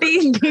si Ate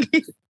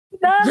Ingrid.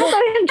 Ito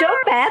yung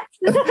Jopet.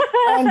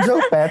 Ang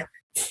Jopet.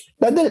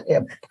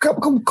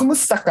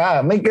 Kumusta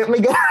ka? May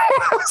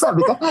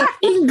sabi ko,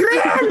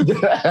 Ingrid!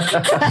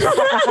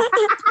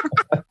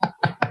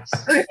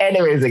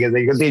 Anyway, sige,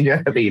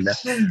 continue natin.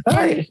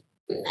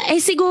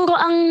 Siguro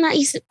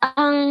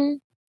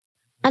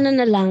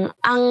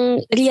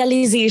ang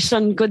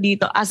realization ko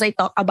dito as I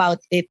talk about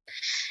it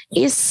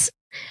is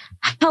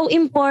how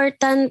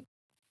important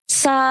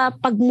sa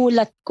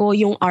pagmulat ko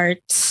yung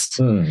arts.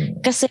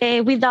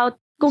 Kasi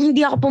kung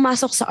hindi ako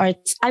pumasok sa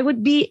arts, I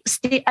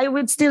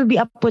would still be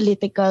a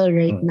political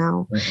right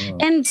now.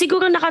 And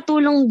siguro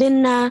nakatulong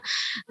din na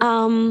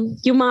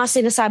yung mga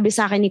sinasabi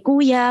sa akin ni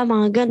Kuya,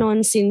 mga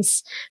ganon,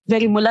 since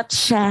very mulat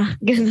siya.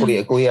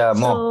 Kuya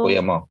mo.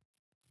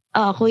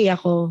 Kuya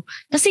ko.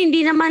 Kasi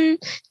hindi naman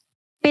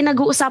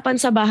pinag-uusapan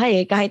sa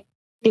bahay kahit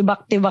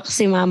tibak-tibak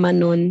si mama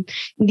nun.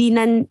 Hindi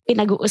na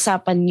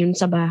pinag-uusapan yun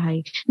sa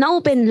bahay.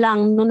 Na-open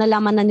lang nung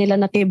nalaman na nila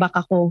na tibak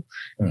ako.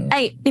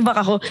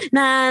 Tibak ako.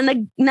 Na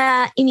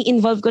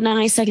ini-involve ko na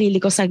nga yung sarili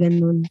ko sa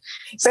ganun.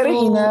 Pero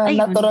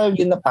natural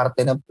yun na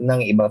parte ng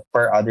iba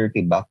for other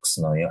tibaks,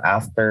 no? Yung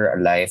after a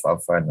life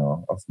of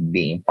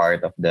being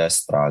part of the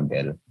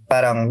struggle.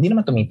 Parang hindi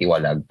naman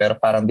tumitiwalag, pero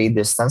parang they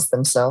distance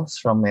themselves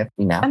from it.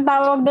 Ang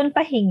tawag doon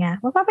pahinga.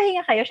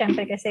 Magpapahinga kayo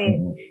syempre kasi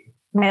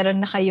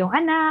meron na kayong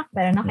anak,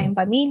 meron na kayong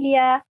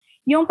pamilya.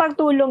 Yung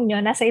pagtulong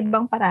nyo, nasa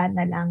ibang paraan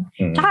na lang.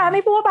 Tsaka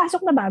may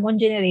pumapasok na bagong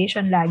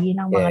generation lagi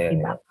ng mga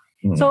tibak.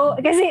 So,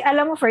 kasi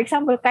alam mo, for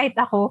example, kahit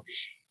ako,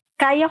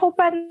 kaya ko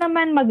pa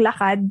naman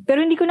maglakad,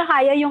 pero hindi ko na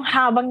kaya yung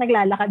habang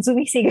naglalakad,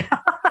 sumisigaw.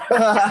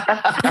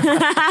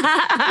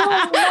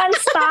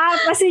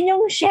 Non-stop. Kasi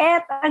yung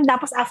shit.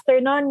 Tapos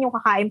after nun, yung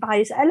kakain pa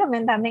kayo sa, alam mo,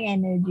 yung daming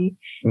energy.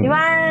 Di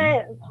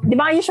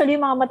ba usually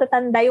yung mga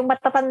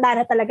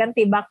matatanda na talagang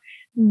tibak,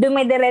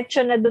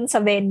 dumidiretso na dun sa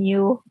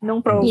venue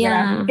nung program.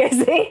 Yeah.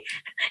 Kasi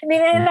hindi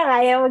na nila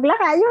kaya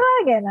maglakad. Yung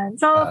mga ganun.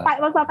 So,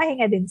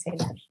 magpapahinga din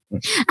sila.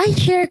 Ay,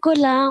 share ko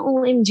lang,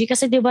 OMG.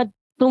 Kasi di ba,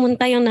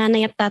 pumunta yung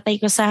nanay at tatay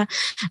ko sa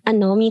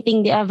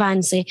meeting de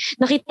avance.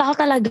 Nakita ko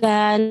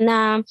talaga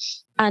na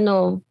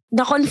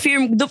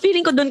na-confirm,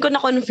 feeling ko doon ko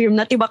na-confirm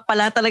na tibak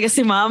pala talaga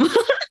si mama.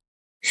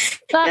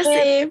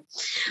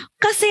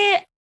 kasi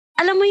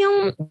alam mo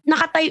yung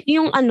nakatayo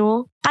yung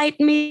kahit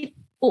may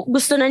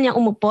gusto na niya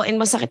umupo and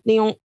masakit na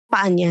yung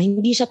paa niya,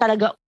 hindi siya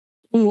talaga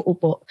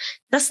umuupo.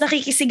 Tapos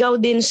nakikisigaw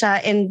din siya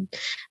and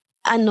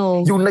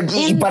Yung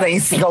nag-iiba na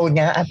yung sigaw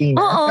niya, Athena.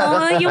 Oo,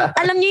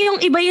 alam niyo yung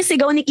iba yung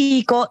sigaw ni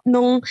Kiko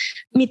nung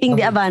meeting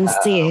de Avance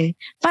eh.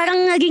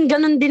 Parang naging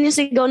ganun din yung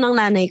sigaw ng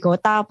nanay ko.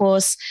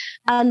 Tapos,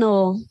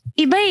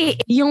 iba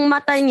yung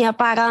mata niya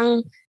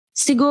parang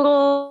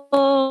siguro...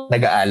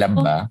 Nag-aalam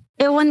ba?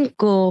 Ewan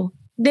ko.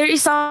 There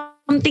is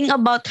something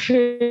about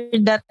her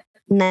that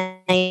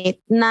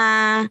night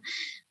na...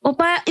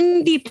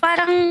 hindi,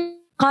 parang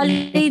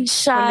college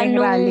siya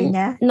nung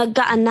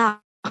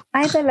nagkaanak.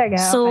 Ay, talaga?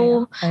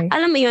 So, okay.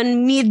 Alam mo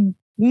yun,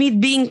 mid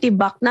being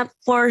tibak, na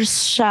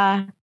force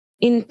siya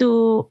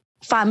into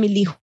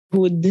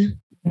familyhood.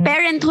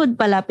 Parenthood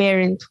pala,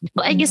 parenthood.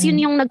 So, I guess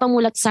yun yung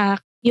nagpamulat sa,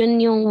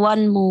 yun yung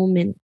one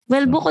moment.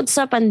 Well, bukod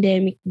sa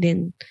pandemic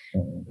din.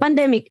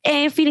 Pandemic,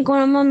 feeling ko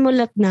naman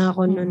mulat na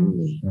ako nun.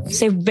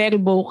 Kasi very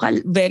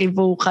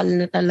vocal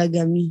na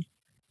talaga me.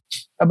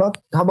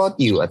 How about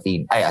you,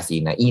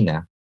 Athena?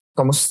 Ina,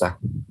 kamusta?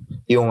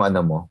 Yung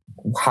mo,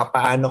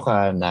 paano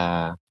ka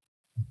na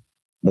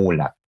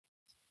mula?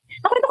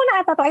 Nakwento ko na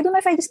ata to. I don't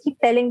know if I just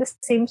keep telling the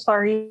same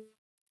story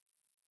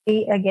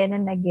again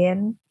and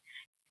again.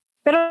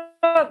 Pero,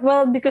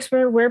 well, because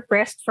we're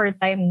pressed for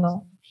time,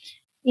 no?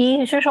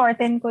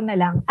 I-shorten ko na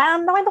lang.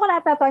 Nakwento ko na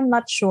ata to, I'm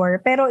not sure.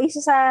 Pero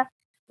isa sa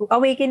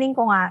awakening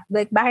ko nga,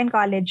 like back in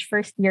college,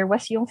 first year,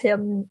 was yung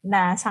film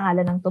na Sa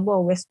Ngalan ng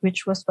Tubo,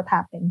 which was what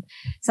happened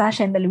sa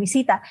Hacienda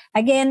Luisita.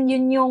 Again,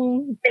 yun yung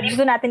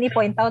gusto natin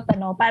i-point out,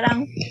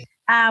 parang,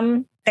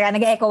 teka,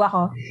 nag-echo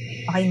ako.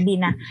 Okay, hindi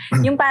na.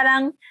 Yung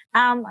parang,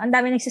 ang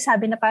dami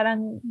nagsasabi na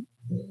parang,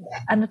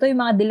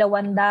 yung mga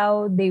dilawan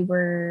daw,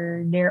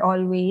 they're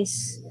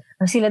always,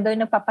 sila daw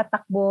yung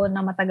nagpapatakbo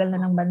na matagal na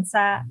ng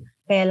bansa,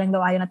 kaya lang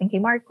daw ayaw natin kay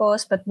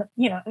Marcos, but,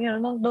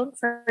 don't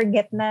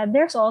forget na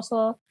there's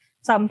also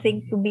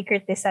something to be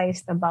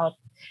criticized about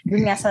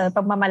dun nga sa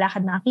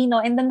pagmamalakad ng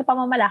Aquino and then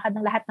pamamalakad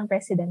ng lahat ng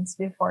presidents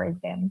before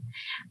them.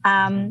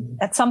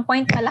 At some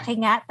point, malaki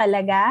nga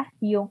talaga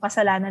yung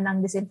kasalanan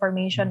ng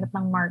disinformation at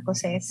ng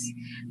Marcoses.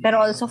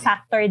 Pero also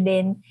factor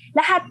din,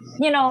 lahat,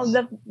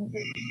 the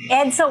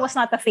EDSA was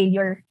not a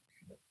failure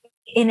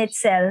in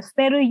itself.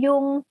 Pero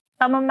yung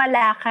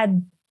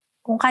pamamalakad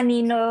kung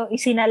kanino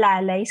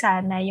isinalalay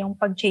sana yung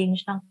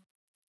pag-change ng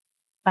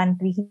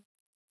country,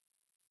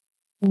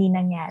 hindi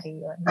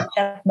nangyari yun.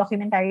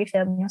 Documentary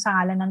film yung Sa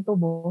Ngalan ng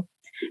Tubo.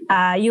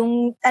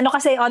 Yung,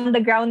 kasi on the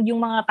ground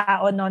yung mga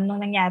tao noon nung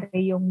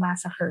nangyari yung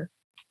massacre.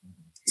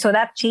 So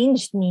that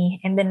changed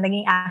me. And then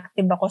naging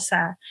active ako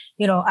sa,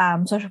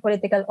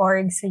 socio-political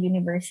orgs sa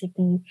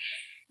university.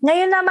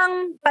 Ngayon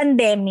namang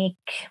pandemic,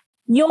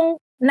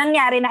 yung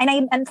nangyari na,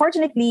 and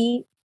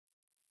unfortunately,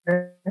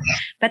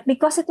 but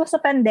because it was a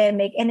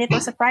pandemic and it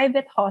was a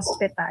private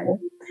hospital,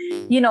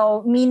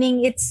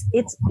 meaning it's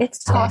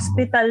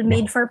hospital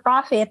made for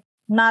profit,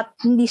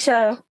 hindi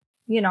siya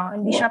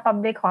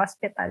public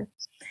hospital.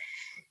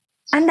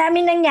 Ang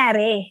dami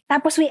nangyari.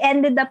 Tapos we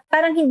ended up,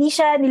 parang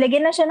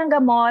nilagyan na siya ng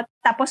gamot,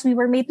 tapos we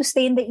were made to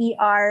stay in the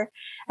ER.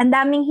 Ang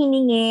daming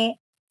hiningi.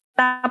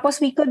 Tapos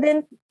we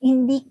couldn't,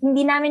 hindi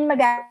namin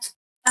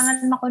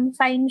kailangan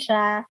ma-confine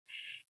siya.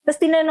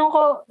 Tapos tinanong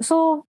ko, so,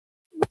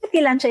 bakit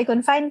kailan siya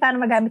i-confine para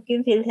magamit ko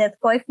yung PhilHealth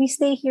ko? If we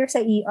stay here sa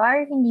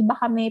ER, hindi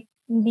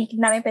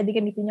namin pwede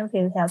gamitin yung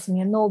PhilHealth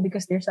niya? No,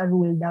 because there's a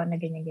rule daw na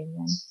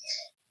ganyan-ganyan.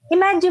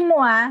 Imagine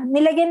mo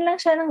nilagyan lang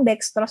siya ng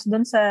dextrose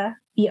doon sa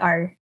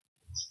ER.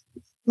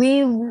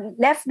 We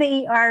left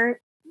the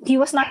ER, he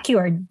was not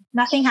cured.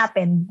 Nothing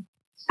happened.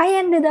 I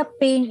ended up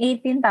paying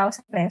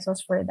 18,000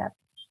 pesos for that.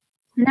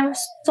 And I was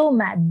so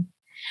mad.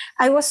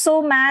 I was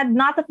so mad,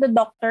 not at the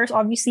doctors,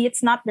 obviously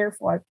it's not their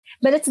fault,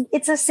 but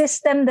it's a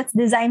system that's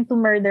designed to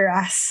murder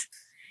us.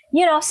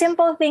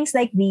 Simple things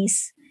like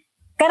these.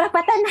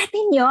 Karapatan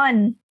natin yon.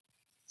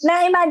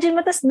 Na-imagine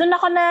mo, tas doon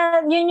ako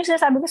yun yung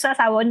sinasabi ko sa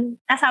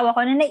asawa ko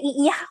na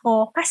naiiyak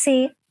ako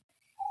kasi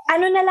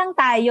na lang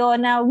tayo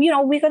na,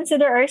 we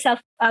consider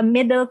ourselves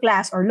middle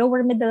class or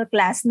lower middle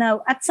class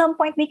na at some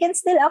point we can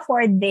still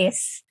afford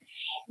this.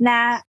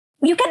 Na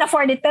you can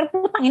afford it, pero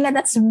putang ina,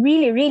 that's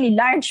really, really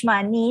large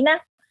money na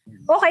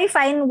okay,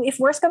 fine.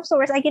 If worst comes to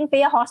worst, I can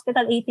pay a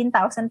hospital 18,000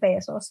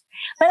 pesos.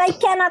 But I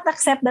cannot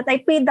accept that I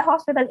paid the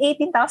hospital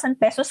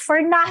 18,000 pesos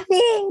for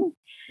nothing.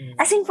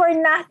 As in for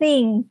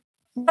nothing.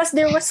 Because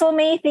there were so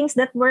many things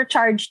that were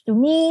charged to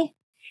me.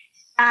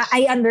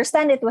 I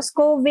understand it was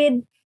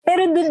COVID.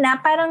 Pero dun na,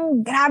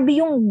 parang grabe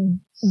yung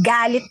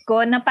galit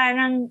ko na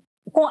parang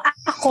kung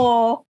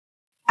ako,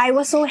 I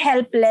was so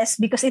helpless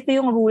because ito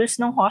yung rules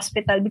ng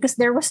hospital because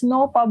there was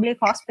no public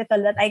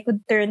hospital that I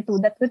could turn to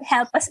that could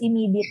help us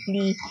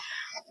immediately.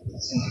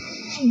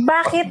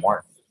 Bakit?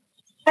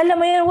 Alam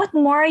mo yun, what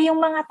more yung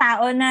mga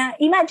tao na,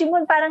 imagine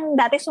mo, parang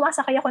dati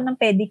sumasakay ako ng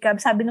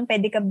pedicab, sabi ng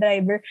pedicab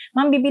driver,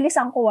 ma'am,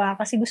 bibilisan ko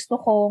kasi gusto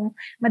kong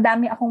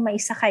madami akong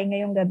maisakay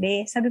ngayong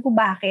gabi. Sabi ko,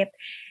 bakit?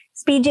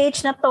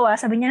 PGH na to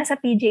sabi niya na sa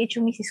PGH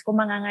yung misis ko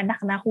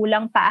manganganak na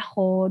kulang pa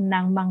ako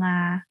ng mga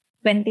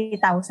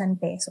 20,000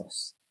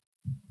 pesos.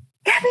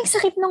 Grabe yung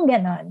sakit nung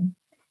ganon.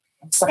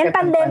 Sakit and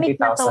pandemic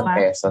na to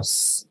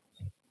pesos.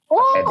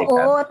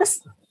 Oo.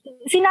 Tapos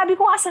sinabi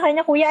ko nga sa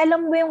kanya, kuya,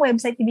 alam mo yung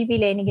website ni BP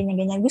Lenny,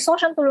 ganyan-ganyan. Gusto ko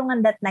siyang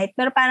tulungan that night,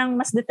 pero parang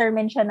mas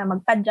determined siya na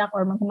magpadyak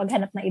or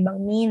maghanap ng ibang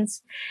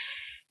means.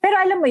 Pero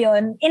alam mo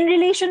yon, in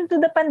relation to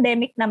the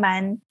pandemic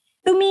naman,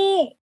 to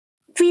me,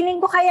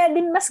 feeling ko kaya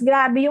din mas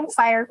grabe yung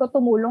fire ko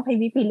tumulong kay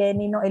VP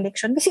Lenny no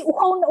election kasi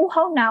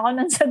uhaw na ako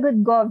nun sa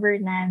good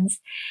governance.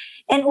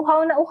 And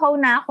uhaw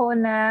na ako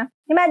na,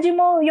 imagine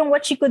mo yung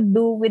what she could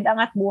do with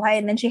Angat Buhay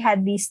and then she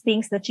had these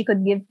things that she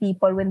could give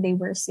people when they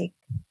were sick.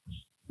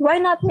 Why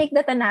not make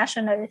that a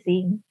national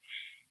thing?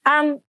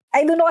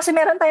 I don't know kasi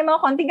meron tayong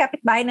mga konting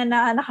kapitbahay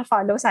na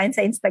naka-follow sa akin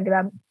sa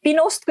Instagram.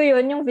 Pinost ko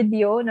yun, yung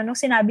video, nung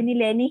sinabi ni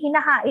Lenny,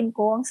 hinahain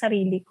ko ang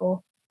sarili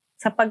ko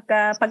sa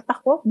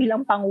pagtakbo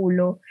bilang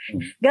Pangulo.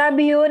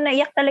 Grabe yun,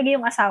 naiyak talaga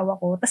yung asawa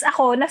ko. Tapos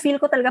ako, na-feel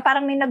ko talaga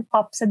parang may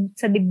nag-pop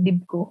sa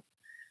dibdib ko.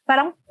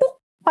 Parang, puk,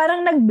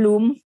 parang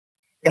nag-bloom.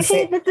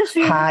 Kasi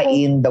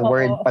hain, the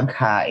word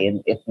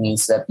paghain, it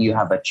means that you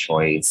have a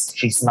choice.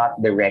 She's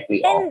not directly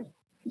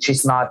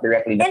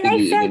napiliin and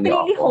I felt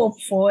really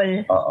hopeful.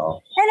 And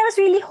I was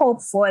really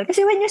hopeful.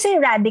 Kasi when you say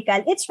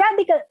radical, it's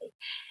radical.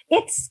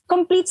 It's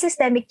complete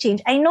systemic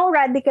change. I know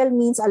radical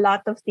means a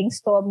lot of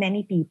things to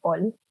many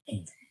people.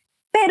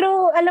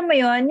 Pero, alam mo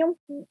yon, yung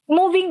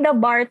moving the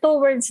bar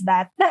towards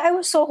that I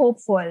was so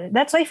hopeful.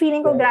 That's why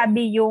feeling ko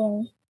grabe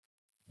yung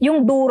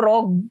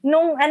durog.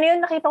 Nung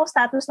nakita ko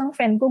status ng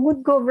friend ko,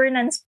 good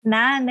governance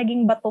na,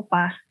 naging bato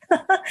pa.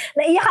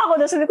 Naiyak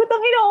ako doon. Sabi ko,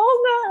 tangina ko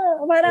nga.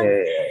 Parang,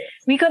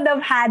 we could have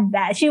had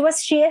that. She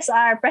is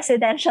our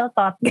presidential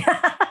thought guy.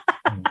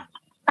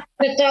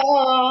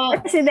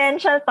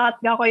 Presidential thought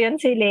guy ko yun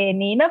si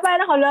Lenny. Na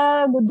parang,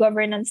 good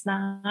governance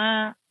na nga.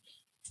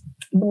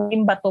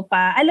 Naging bato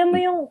pa. Alam mo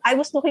yung, I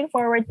was looking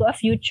forward to a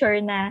future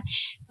na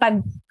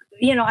pag,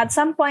 at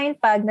some point,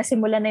 pag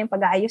nasimula na yung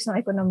pag-aayos ng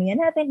ekonomiya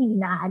natin,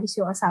 hindi naaalis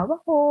yung asawa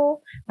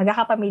ko,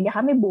 magkakapamilya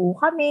kami, buo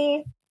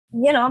kami,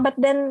 but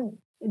then,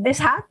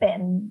 this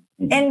happened.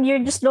 And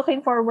you're just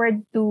looking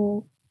forward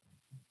to,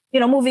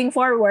 moving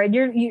forward,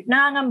 you're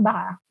nangangamba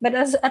ka. But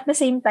at the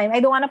same time,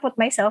 I don't want to put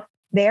myself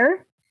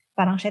there.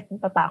 Parang, shit,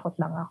 natatakot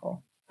lang ako.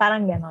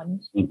 Parang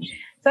ganon.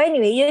 So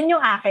anyway, yun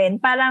yung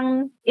akin.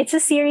 Parang, it's a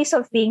series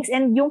of things.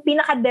 And yung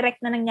pinaka-direct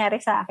na nangyari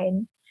sa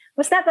akin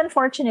was that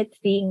unfortunate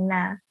thing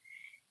na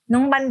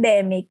nung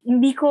pandemic,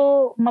 hindi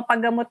ko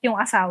mapagamot yung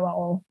asawa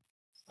ko.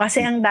 Kasi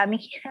ang dami,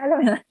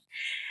 alam mo,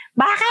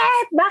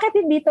 bakit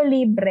hindi to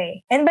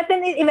libre? But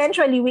then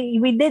eventually,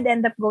 we did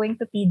end up going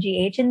to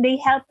PGH and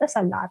they helped us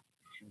a lot.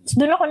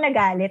 So doon ako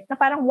nagalit na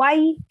parang,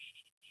 why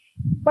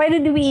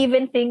did we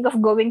even think of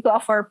going to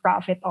a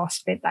for-profit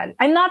hospital?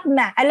 I'm not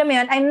mad. Alam mo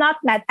yun, I'm not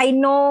mad. I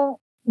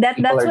know that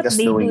that's what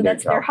they do.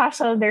 That's their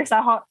hustle. They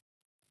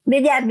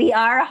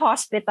are a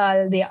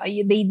hospital.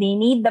 They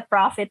need the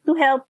profit to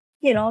help,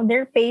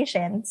 their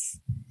patients.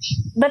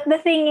 But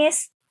the thing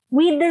is,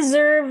 we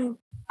deserve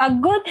a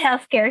good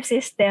healthcare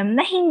system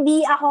na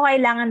hindi ako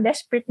kailangan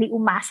desperately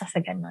umasa sa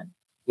ganun.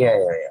 Yeah.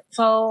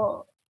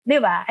 So,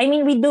 di ba? I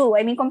mean, we do.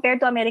 I mean, compared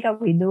to America,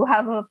 we do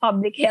have a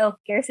public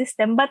healthcare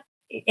system. But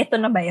ito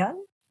na ba yun?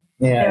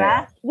 Yeah. Diba?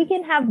 We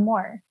can have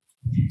more.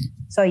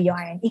 So,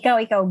 yarn. Ikaw,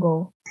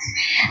 go.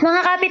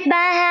 Mga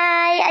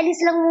kapitbahay,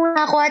 alis lang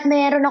muna ako at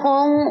mayroon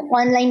akong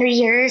online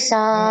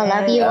rehearsal.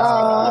 Love you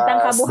all. Kitang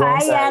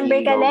kabuhayan.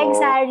 Break a leg,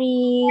 Sari.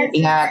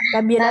 Ingat.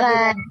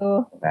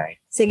 Love.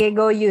 Sige,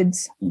 go,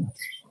 Yudes.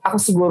 Ako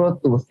siguro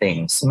two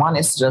things. One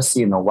is just,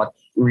 what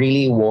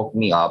really woke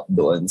me up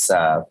doon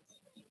sa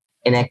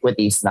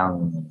inequities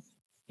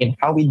in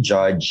how we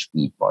judge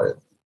people.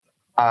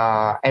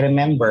 I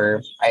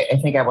remember, I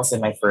think I was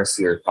in my first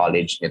year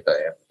college nito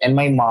and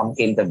my mom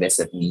came to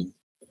visit me.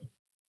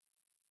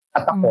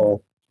 At ako,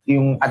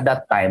 at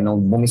that time,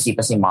 nung bumisita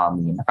si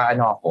mommy,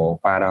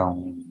 ako,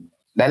 parang,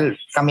 dahil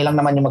kami lang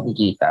naman yung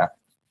magkikita,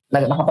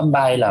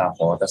 nakapagbahay lang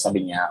ako, tapos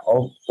sabi niya,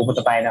 pupunta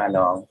tayo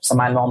ng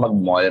samahan mo ako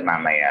mag-mall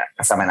mamaya,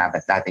 kasama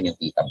natin yung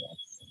tita mo.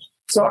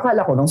 So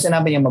akala ko, nung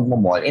sinabi niya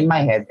mag-mall, in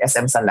my head,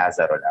 SM San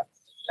Lazaro lang.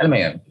 Alam mo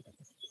yun?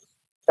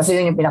 Kasi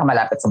yun yung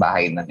pinakamalapit sa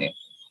bahay nun .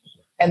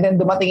 And then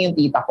dumating yung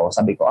tita ko,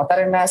 sabi ko,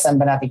 tara na, saan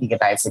ba natin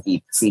kikitahin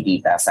si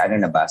tita? Sa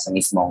sa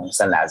mismong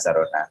San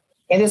Lazaro na.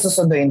 And then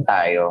susunduin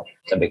tayo.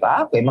 Sabi ko,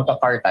 okay,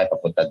 magka-car tayo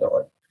papunta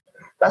doon.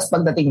 Tapos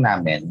pagdating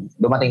namin,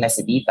 dumating na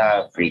si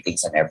tita,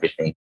 greetings and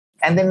everything.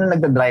 And then nung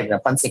nagda-drive na,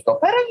 pansin ko,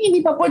 parang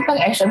hindi pa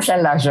puntang SM San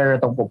Lazaro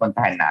itong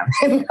pupuntahan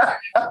namin.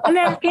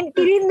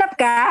 Kinidnap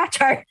ka,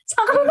 Char?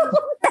 Saan ka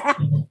pupunta?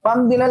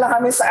 Ma'am, dinala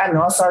kami sa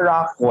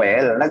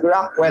Rockwell.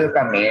 Nag-Rockwell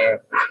kami.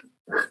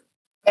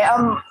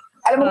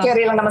 Alam mo,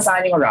 carry lang naman sa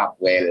akin yung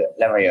Rockwell.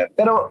 Alam mo yun.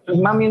 Pero,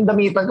 ma'am, yung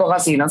damitan ko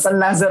kasi ng San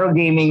Lazaro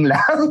Gaming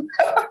lang.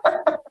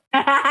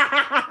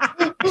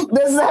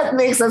 Does that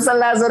make sense?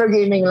 San Lazaro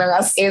Gaming lang.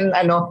 As in,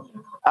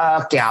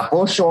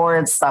 Quiapo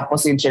shorts,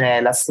 tapos yung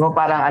chinelas ko.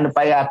 Parang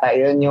pa yata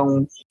yun, yung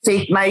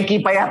fake Nike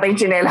pa yata yung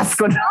chinelas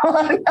ko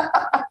doon.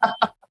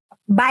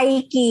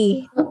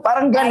 Bikey.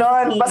 Parang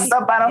ganon.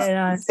 Basta parang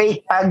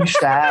fake tag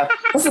siya.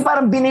 Kasi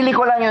parang binili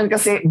ko lang yun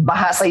kasi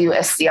baha sa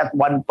UST at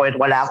one point.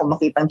 Wala akong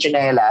makitang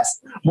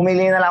tsinelas.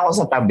 Bumili na lang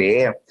ako sa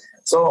tabi.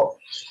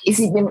 So,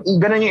 isipin,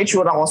 ganun yung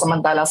itsura ko,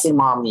 samantalang si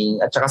mommy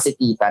at saka si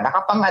tita,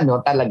 nakapang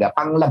talaga,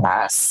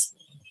 panglabas.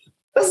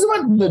 Tapos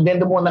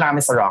then muna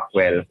namin sa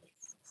Rockwell.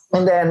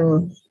 And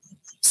then,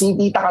 si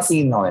tita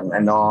kasi noon,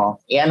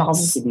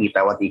 kasi si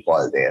tita, what do you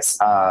call this?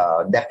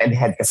 DepEd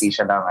head kasi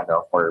siya ng,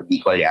 for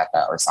Bicol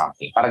yata or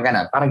something.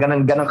 Parang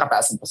ganun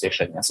kataas ang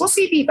position niya. So,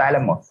 si tita,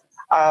 alam mo,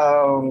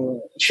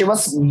 she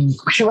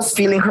was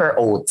feeling her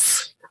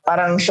oats.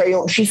 Parang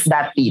she's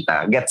that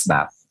tita, gets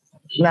that?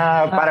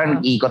 Na parang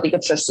nag-ikot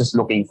siya just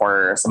looking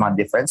for some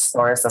different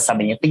stores. Tapos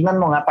sabi niya,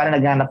 tignan mo nga, parang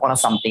naghanap ko ng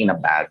something na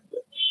bag.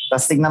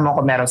 Tapos tignan mo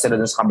kung meron sila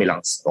dun sa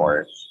kabilang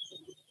store.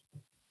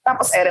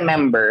 Tapos I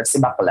remember, si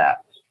bakla,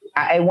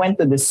 I went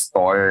to this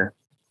store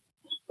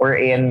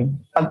wherein,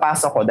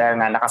 pagpasok ko,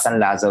 dahil nga naka San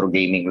Lazaro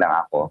Gaming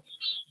lang ako,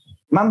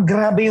 ma'am,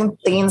 grabe yung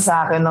tingin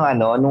sa akin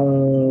nung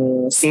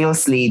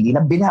sales lady na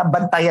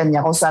binabantayan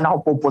niya kung saan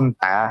ako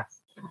pupunta.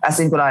 As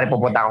in, kunwari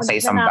pupunta ako sa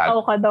isang bag.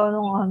 Nanakaw ka daw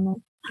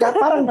nung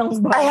Parang,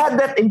 I had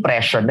that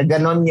impression na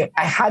gano'n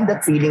I had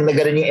that feeling na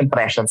gano'n yung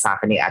impression sa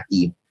akin ni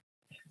Ati.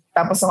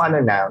 Tapos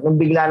nung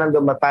bigla nang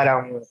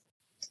parang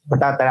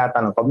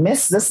matatatanong ko,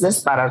 Miss, this,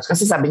 parang,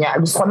 kasi sabi niya,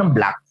 gusto ko ng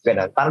black,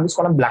 gano'n. Parang gusto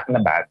ko ng black na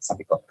bag,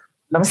 sabi ko.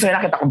 Tapos may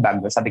nakita kong bag,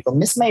 sabi ko,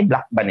 Miss, may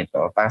black ba nito?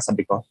 Parang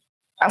sabi ko,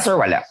 sir,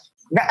 wala.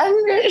 And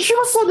she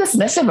was so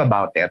dismissive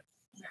about it.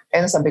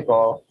 And sabi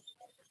ko,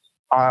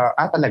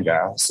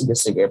 talaga,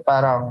 sige,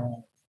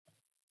 parang,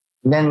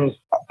 then,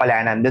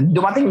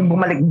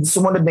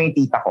 sumunod na yung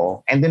tita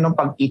ko. And then, nung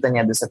pagkita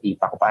niya doon sa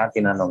tita ko, parang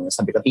tinanong niya,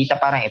 sabi ko, tita,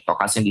 parang ito,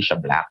 kasi hindi siya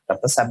black.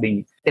 Tapos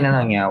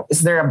tinanong niya,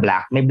 is there a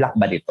black? May black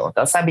ba dito?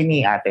 Tapos sabi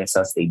ni ate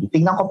sales lady,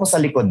 tingnan ko po sa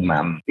likod,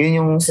 ma'am. Yun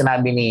yung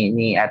sinabi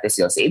ni ate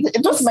sales lady.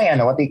 It was my,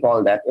 what do you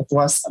call that? It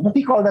was, what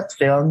do you call that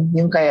film?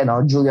 Yung kay,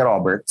 Julia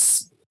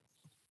Roberts.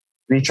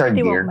 Richard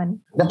Gere.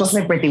 That was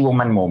my Pretty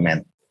Woman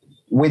moment.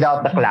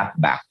 Without the clap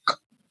back.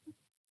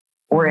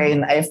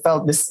 Wherein, I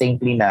felt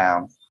distinctly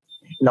na,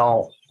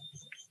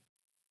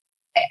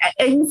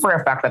 I knew for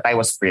a fact that I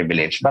was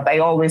privileged, but I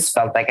always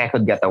felt like I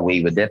could get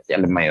away with it.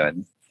 Alam mo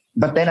yun.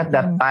 But then at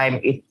that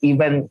time, it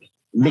even,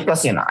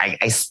 because,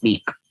 I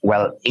speak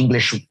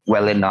English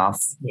well enough,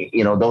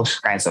 those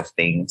kinds of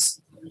things.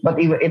 But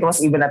it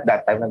was even at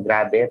that time,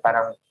 grabe,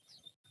 parang,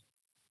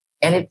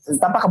 and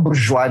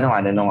napaka-bourgeois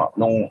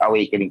nung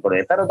awakening ko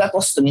rin. Pero that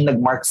was, to me,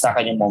 nag-mark sa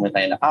akin yung moment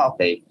na yun,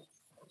 okay,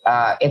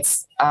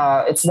 it's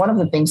one of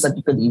the things that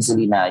you could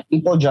easily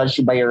people judge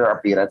you by your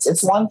appearance.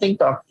 It's one thing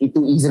to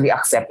easily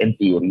accept in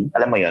theory.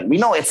 Alam mo yun. We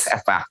know it's a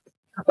fact.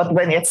 But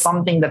when it's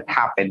something that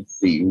happened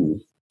to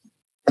you,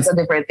 it's a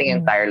different thing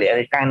entirely. And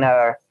it kind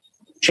of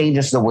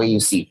changes the way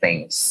you see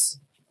things.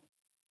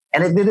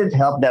 And it didn't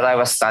help that I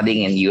was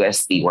studying in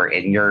UST, where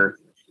in your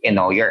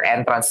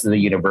entrance to the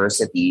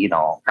university,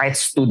 kahit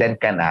student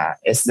ka na,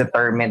 is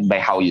determined by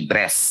how you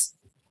dress.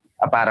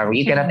 Parang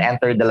you cannot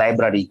enter the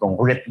library kung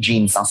ripped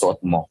jeans ang suot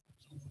mo.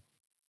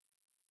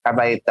 Have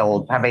I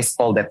told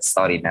that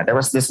story na? There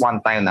was this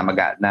one time na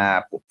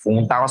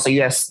pumunta ako sa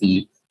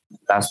UST,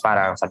 tapos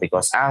parang sabi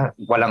ko,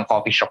 walang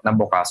coffee shop na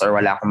bukas or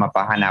wala akong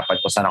mapahanapan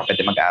kung saan ako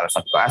pwede mag-aaral.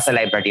 Sabi ko, sa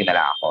library na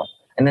lang ako.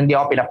 And then di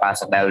ako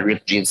pinapasok dahil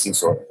ripped jeans yung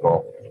suot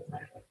ko.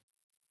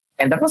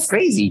 And that was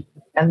crazy.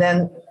 And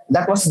then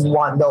that was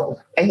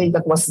I think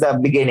that was the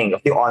beginning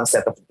of the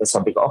onset of the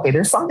topic. Okay,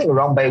 there's something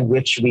wrong by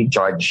which we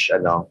judge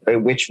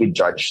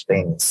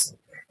things.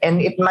 And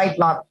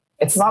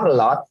it's not a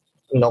lot,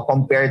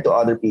 compared to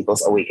other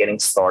people's awakening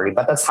story,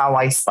 but that's how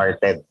I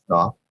started,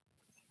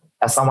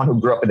 as someone who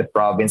grew up in the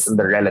province in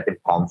the relative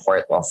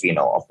comfort of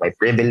my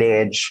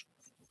privilege.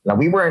 Now,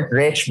 we weren't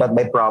rich, but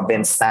by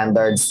province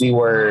standards, we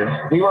were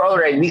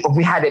already,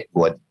 we had it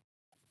good.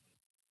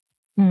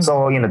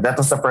 So, that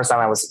was the first time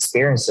I was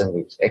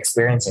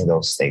experiencing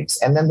those things.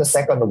 And then the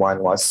second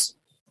one was,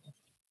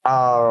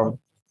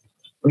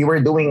 we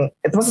were doing,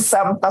 it was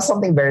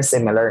something very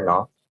similar,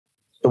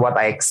 to what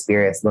I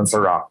experienced dun sa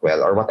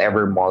Rockwell or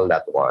whatever mall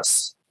that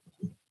was.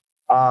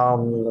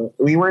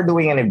 We were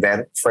doing an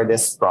event for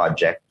this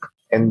project.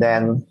 And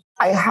then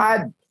I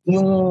had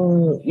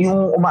yung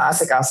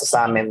umaasikaso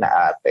sa amin na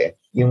ate,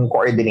 yung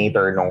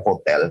coordinator ng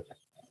hotel,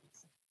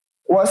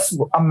 was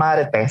a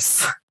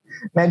marites.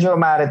 Medyo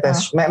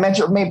marites.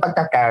 Medyo may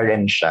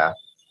pagka-Karen siya.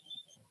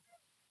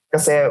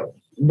 Kasi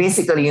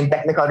basically, yung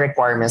technical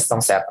requirements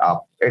ng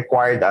setup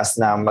required us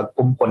na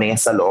magkumpone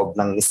sa loob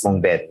ng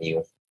mismong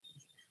venue.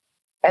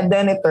 And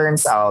then it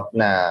turns out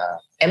na,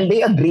 and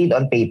they agreed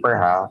on paper,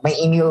 I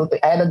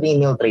had an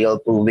email trail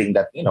proving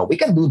that, we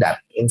can do that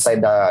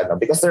inside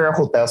because there are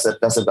hotels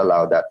that doesn't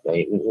allow that.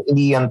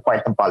 Hindi yan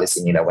part ng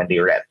policy nila when they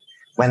rent.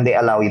 When they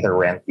allow you to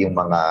rent yung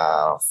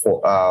mga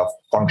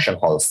function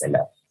halls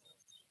nila.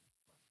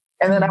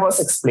 And then I was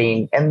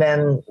explained, and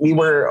then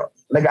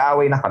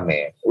nag-aaway na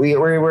kami. We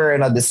were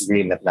in a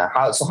disagreement na,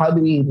 how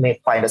do we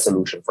find a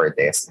solution for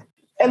this?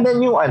 And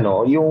then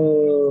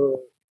yung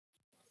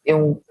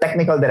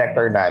technical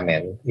director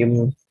namin,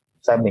 yung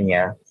sabi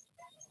niya,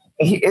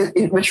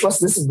 which was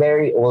this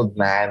very old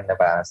man na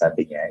parang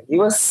sabi niya, he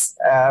was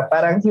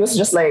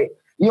just like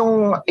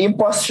yung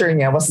posture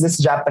niya was this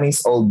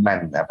Japanese old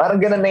man na. Parang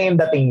ganun na yung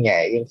dating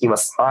niya. Yung he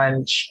was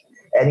hunched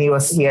and he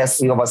was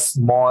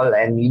small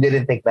and you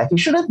didn't think that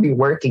he shouldn't be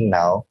working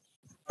now.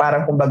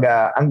 Parang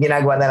kumbaga, ang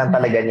ginagawa na lang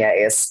talaga niya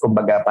is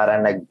kumbaga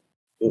parang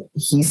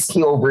he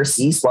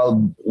oversees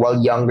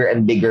while younger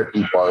and bigger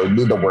people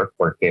do the work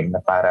for him. Na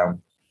parang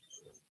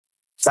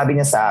sabi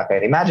niya sa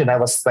akin, imagine I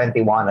was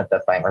 21 at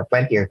that time or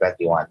 20 or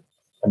 21.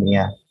 Sabi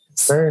niya,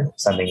 sir,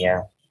 sabi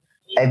niya,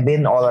 I've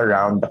been all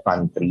around the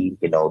country,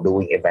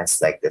 doing events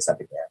like this.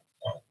 Sabi niya,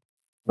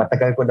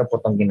 matagal ko na po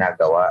itong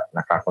ginagawa,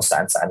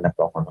 saan na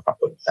po ako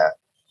nakapunta.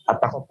 At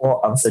ako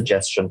po, ang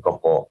suggestion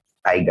ko po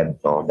ay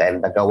ganito.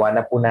 Dahil nagawa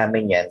na po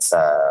namin yan sa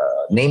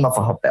name of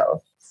a hotel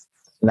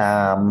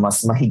na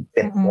mas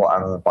mahigpit po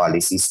ang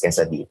policies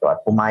kesa dito.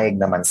 At pumayag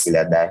naman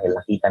sila dahil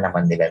nakita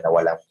naman nila na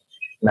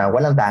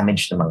walang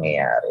damage na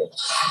mangyayari.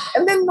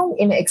 And then nung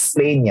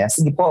ina-explain niya,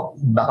 sige po,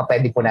 baka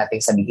pwede po natin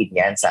sabihin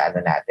yan sa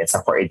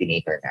sa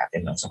coordinator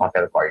natin, sa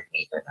hotel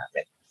coordinator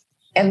natin.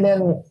 And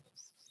then,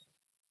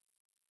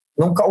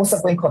 nung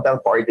kausap ko yung hotel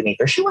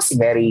coordinator, she was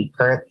very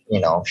curt,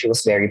 she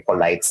was very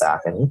polite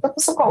sa akin.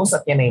 Tapos ang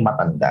kausap niya na yung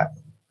matanda.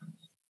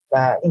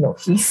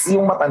 He's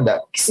yung matanda.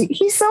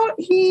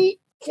 He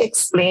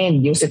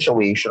explained yung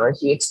situation or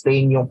he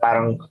explained yung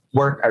parang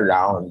work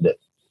around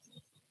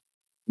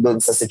doon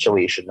sa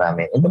situation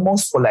namin in the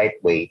most polite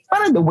way.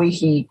 Parang the way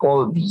he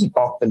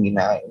talked to me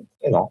na,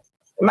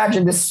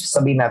 imagine this,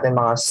 sabihin natin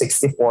mga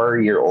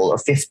 64-year-old or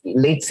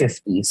late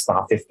 50s,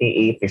 mga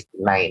 58,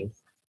 59,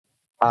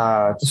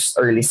 just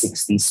early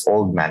 60s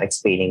old man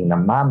explaining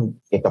na, ma'am,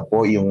 ito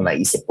po yung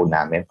naisip po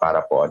namin para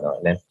po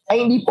And then,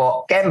 ay hindi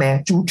po, keme,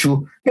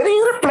 chuchu. Ganun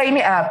yung reply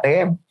ni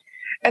ate.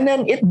 And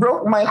then it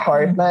broke my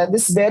heart na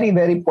this very,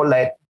 very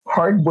polite,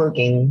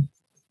 hardworking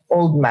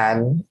old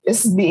man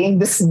is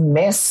being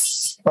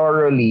dismissed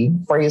thoroughly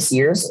for his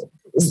years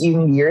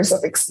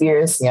of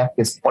experience niya.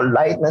 His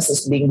politeness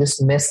is being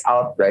dismissed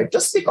outright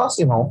just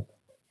because,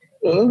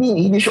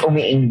 hindi siya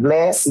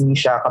umi-Ingles, hindi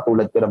siya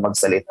katulad ko na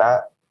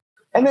magsalita.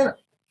 And then,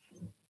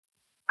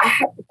 I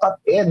had to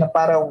cut in na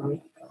parang,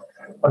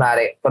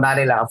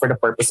 kunwari lang for the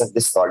purpose of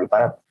this story,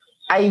 parang,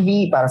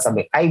 Ivy,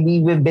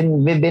 we've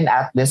been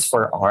at this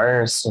for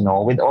hours,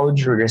 with all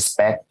due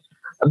respect.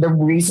 The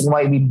reason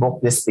why we booked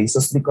this place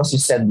was because you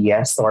said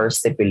yes to our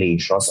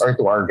stipulations or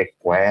to our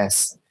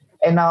requests.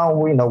 And now,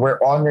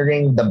 we're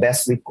honoring the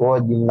best we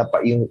could,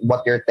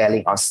 what you're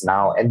telling us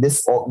now. And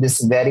this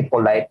very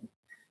polite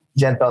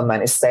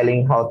gentleman is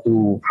telling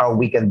how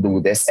we can do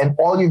this. And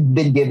all you've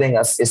been giving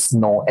us is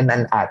no and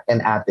an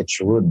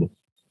attitude.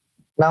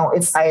 Now,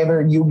 it's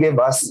either you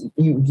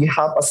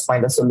help us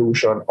find a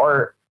solution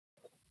or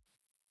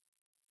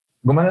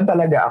gumanon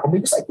talaga ako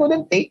because I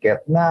couldn't take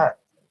it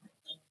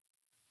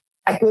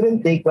I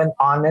couldn't take when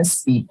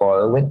honest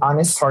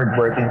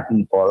hardworking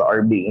people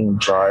are being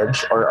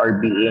judged or are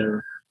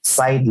being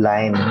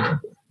sidelined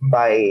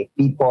by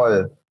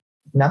people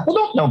who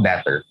don't know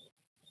better.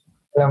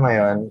 Alam mo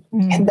yun?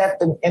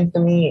 And to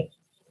me,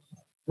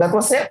 that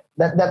was it.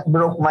 That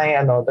broke my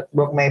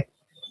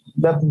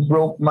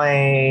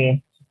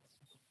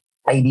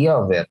idea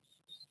of it.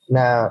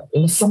 Na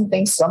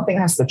something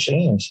has to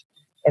change.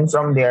 And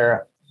from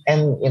there,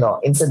 and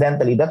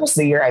incidentally, that was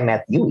the year I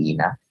met you,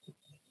 Ina.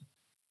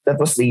 That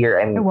was the year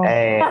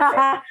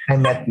I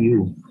met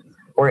you.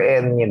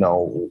 Wherein,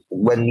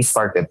 when we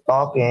started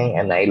talking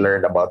and I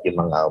learned about yung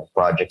mga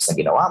projects na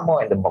ginawa mo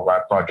and the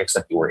mga projects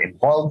that you were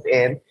involved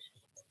in.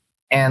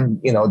 And,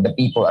 the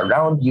people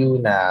around you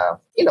na,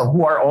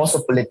 who are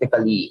also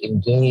politically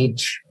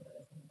engaged.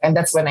 And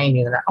that's when I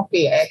knew that,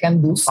 okay, I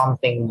can do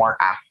something more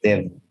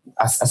active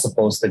as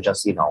opposed to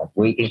just,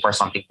 waiting for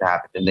something to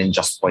happen and then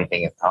just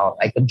pointing it out.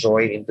 I could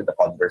join into the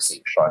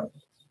conversation.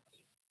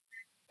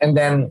 And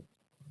then,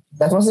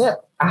 that was it.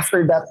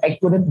 After that, I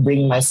couldn't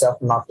bring myself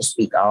not to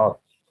speak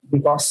out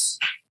because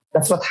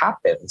that's what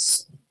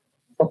happens.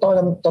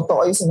 Totoo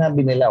yung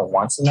sinabi nila.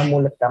 Once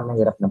namulat ka,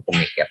 mahirap na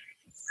pumikit.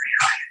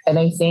 And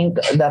I think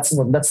that's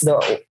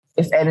the,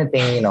 if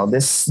anything,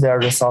 the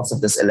results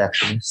of this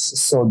election is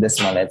so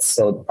dismal, it's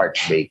so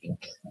heartbreaking.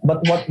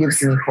 But what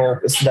gives me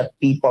hope is that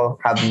people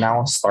have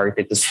now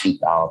started to speak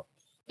out.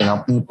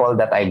 People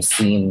that I've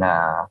seen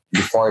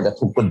before that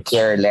who could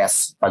care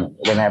less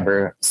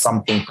whenever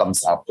something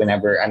comes up,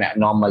 whenever an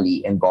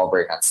anomaly in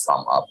governance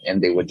come up,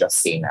 and they would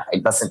just say,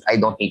 I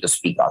don't need to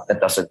speak out.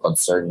 That doesn't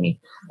concern me.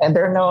 And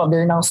they're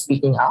now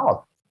speaking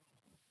out.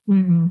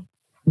 Mm-hmm.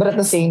 But at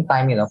the same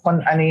time,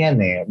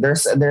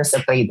 there's a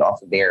trade-off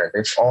there.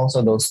 There's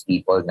also those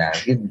people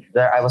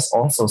I was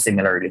also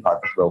similarly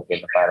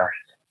heartbroken. Parang,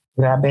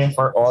 grabe,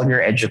 for all your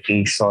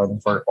education,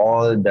 for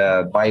all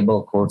the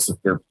Bible quotes that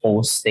you're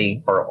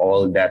posting, for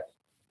all that,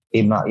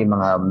 yung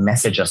mga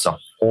messages of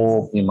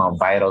hope, yung mga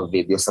viral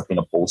videos na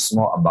pinopost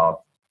mo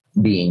about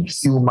being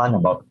human,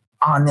 about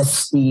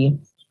honesty,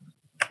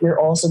 you're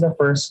also the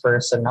first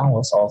person now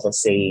who's also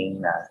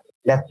saying,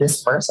 let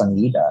this person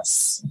lead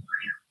us.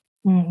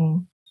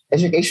 Mm-hmm.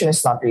 Education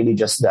is not really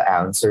just the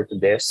answer to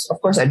this. Of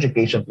course,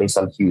 education plays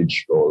a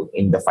huge role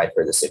in the fight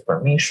for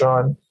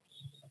disinformation.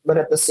 But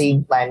at the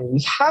same time,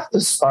 we have to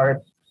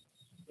start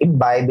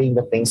imbibing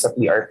the things that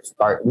we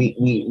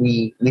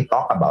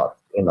talk about,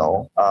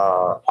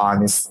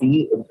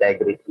 honesty,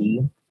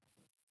 integrity.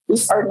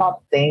 These are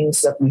not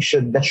things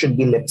that should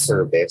be lip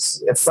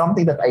service. It's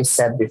something that I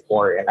said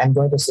before, and I'm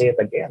going to say it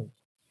again.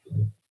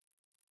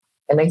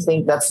 And I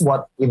think that's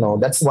what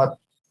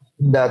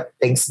the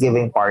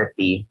Thanksgiving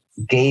party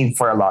gave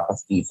for a lot of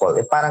people.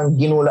 Parang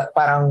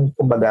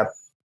kumbaga,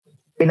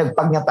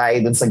 pinagpag niya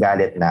tayo dun sa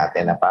galit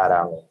natin na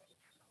parang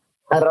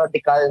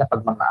radical na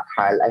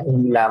pagmamahal ay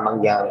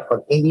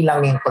hindi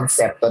lang yung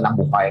konsepto ng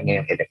buhay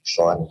ngayong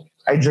eleksyon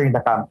ay during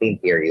the campaign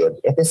period.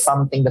 It is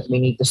something that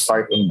we need to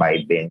start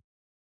imbibing.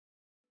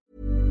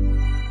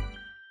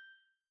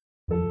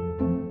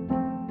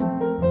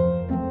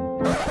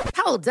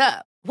 Hold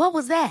up. What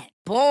was that?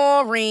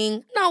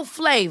 Boring. No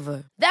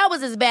flavor. That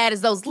was as bad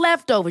as those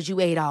leftovers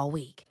you ate all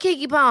week.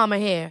 Keke Palmer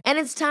here,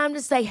 and it's time to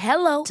say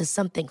hello to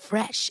something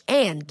fresh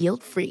and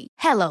guilt-free.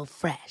 Hello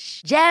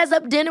Fresh. Jazz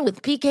up dinner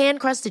with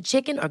pecan-crusted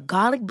chicken or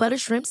garlic butter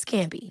shrimp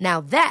scampi. Now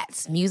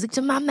that's music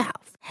to my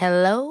mouth.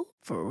 Hello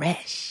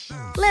Fresh.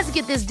 Let's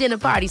get this dinner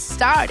party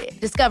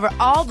started. Discover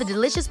all the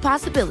delicious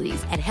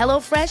possibilities at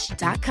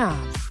hellofresh.com.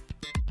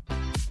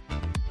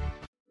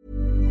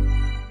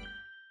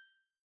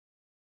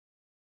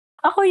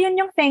 Ako yun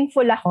yung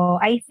thankful ako,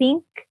 I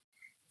think,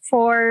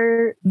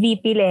 for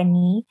VP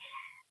Lenny.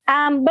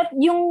 But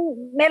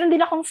meron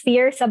din akong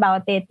fears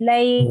about it.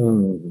 Like,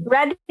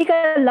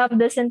 radical love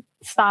doesn't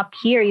stop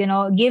here,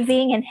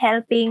 giving and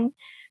helping.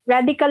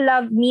 Radical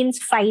love means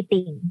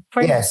fighting.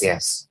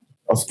 Yes.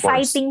 Of course.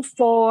 Fighting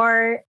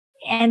for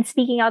and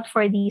speaking out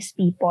for these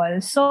people.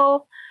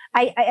 So,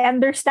 I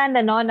understand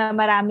na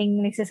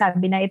maraming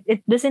nagsasabi na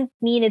it doesn't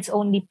mean it's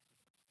only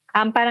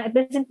parang it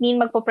doesn't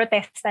mean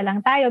magpo-protesta lang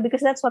tayo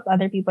because that's what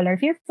other people are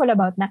fearful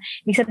about na.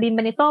 Ibig sabihin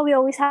ba nito, we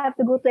always have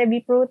to go to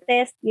every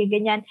protest,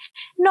 ganyan.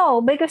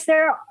 No, because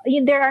there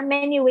are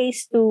many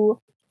ways to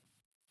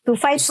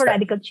fight for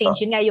radical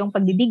change. Yun nga, yung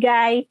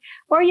pagbibigay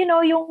or,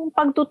 yung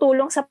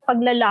pagtutulong sa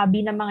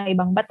paglalabi ng mga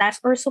ibang batas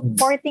or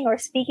supporting or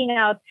speaking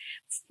out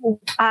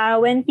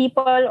when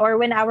people or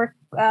when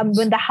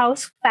the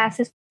House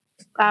passes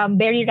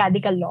very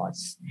radical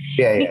laws.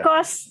 Yeah.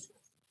 Because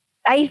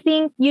I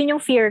think yun yung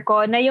fear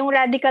ko na yung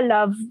radical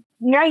love,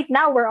 right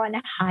now we're on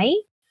a high.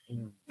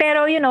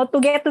 Pero, to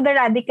get to the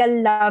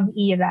radical love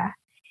era,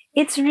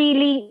 it's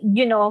really,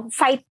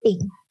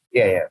 fighting.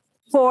 Yeah.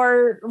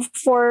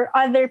 For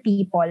other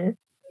people.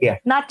 Yeah.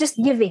 Not just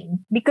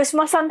giving. Because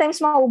sometimes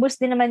maubos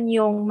din naman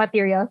yung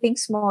material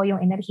things mo, yung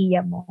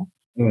enerhiya mo.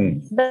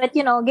 But,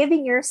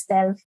 giving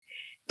yourself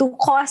to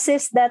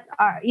causes that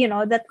are,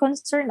 that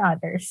concern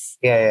others.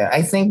 Yeah.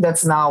 I think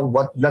that's now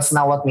what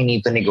we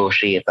need to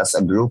negotiate as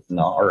a group,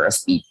 or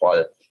as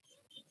people.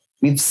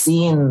 We've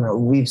seen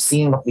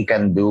what we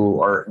can do,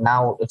 or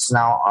now it's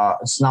now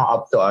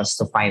up to us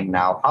to find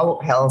now how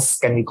else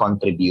can we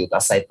contribute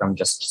aside from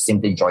just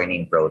simply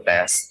joining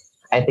protests.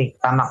 I think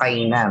tama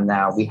kayo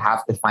na we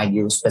have to find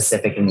your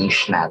specific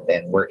niche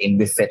natin wherein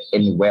we fit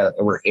in well,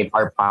 wherein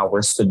our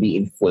powers to be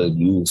in full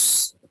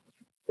use.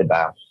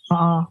 Diba?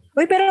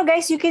 Pero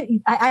guys,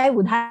 I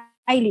would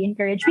highly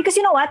encourage, because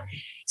you know what?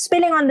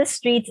 Spilling on the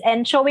streets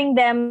and showing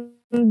them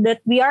that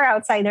we are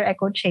outside their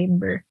echo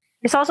chamber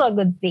is also a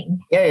good thing.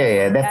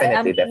 Yeah.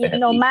 Definitely.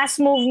 Mass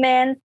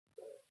movement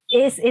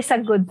is a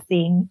good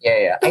thing.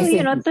 Yeah.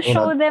 To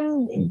show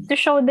them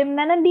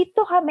na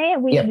nandito kami.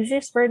 We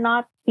exist. We're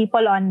not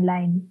people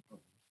online.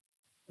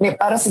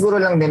 Para siguro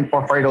lang din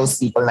for those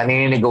people na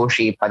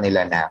nini-negotiate pa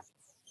nila na,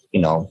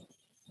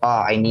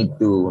 I need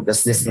to,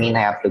 does this mean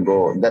I have to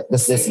go?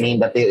 Does this mean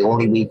that the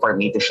only way for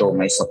me to show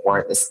my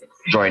support is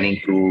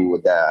joining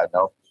through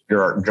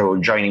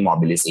joining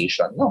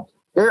mobilization? No.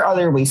 There are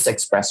other ways to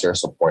express your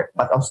support.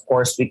 But of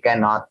course, we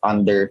cannot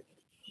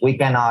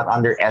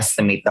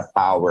underestimate the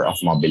power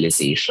of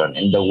mobilization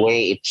and the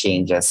way it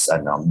changes,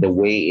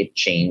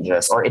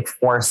 or it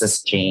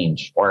forces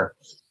change, or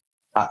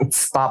it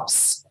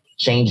stops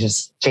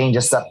changes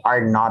that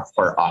are not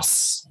for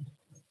us.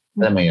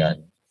 Alam mo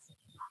yun?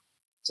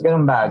 So,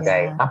 ganun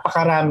bagay.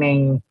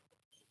 Napakaraming,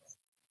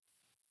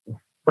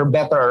 for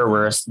better or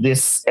worse,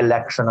 this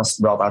election has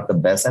brought out the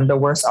best and the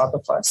worst out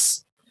of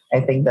us.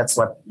 I think that's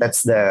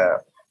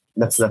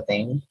the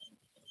thing.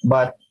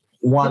 But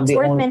it's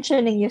worth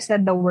mentioning you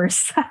said the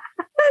worst.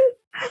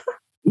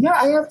 Yeah,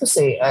 I have to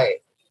say,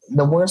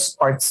 the worst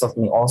parts of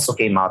me also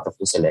came out of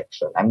this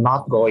election. I'm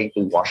not going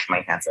to wash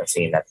my hands and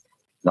say that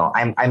no,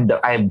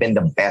 I've been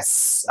the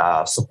best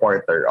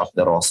supporter of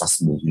the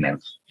Rosas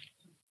movement.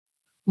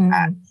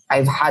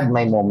 I've had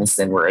my moments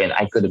then wherein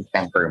I couldn't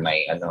temper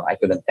my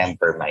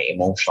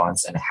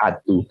emotions, and I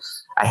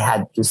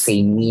had to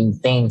say mean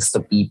things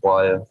to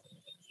people.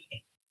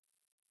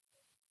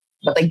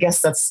 But I guess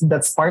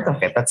that's part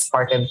of it. That's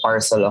part and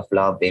parcel of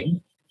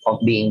loving, of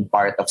being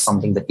part of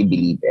something that you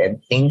believe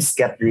in. Things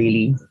get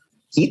really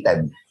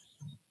heated.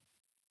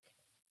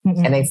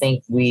 And I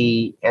think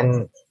the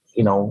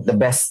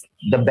best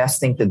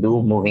thing to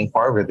do moving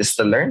forward is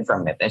to learn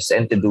from it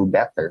and to do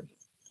better.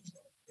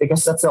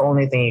 Because that's the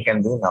only thing you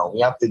can do now. We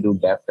have to do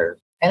better.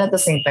 And at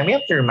the same time, we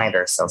have to remind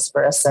ourselves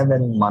for a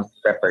 7-month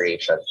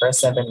preparation, for a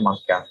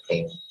 7-month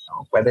campaign,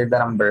 whether the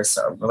numbers,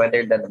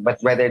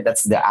 whether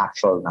that's the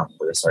actual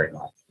numbers or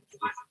not.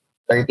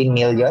 13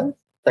 million?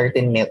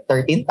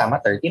 13, tama?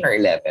 13 or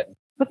 11?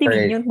 What do you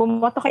mean? Yung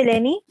bumoto kay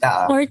Lenny?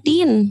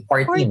 14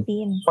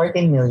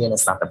 million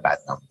is not a bad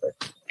number.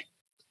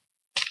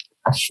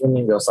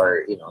 Assuming those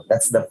are,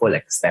 that's the full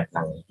extent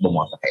ng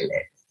bumoto kay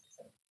Lenny.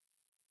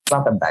 It's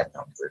not a bad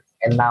number.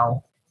 And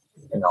now,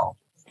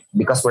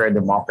 because we're a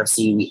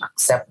democracy, we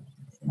accept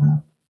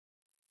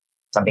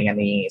sabi nga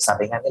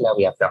nila,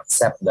 we have to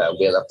accept the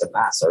will of the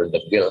mass or the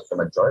will of the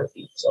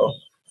majority. So,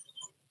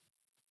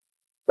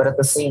 but at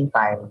the same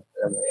time,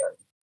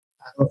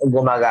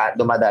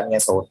 dumadaan nga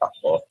sa utak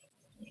ko,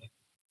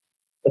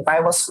 if I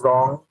was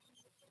wrong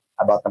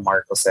about the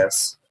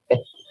Marcoses,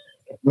 it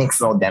makes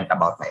no dent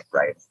about my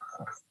pride.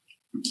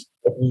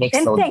 It makes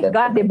and no thank dent.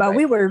 God, diba?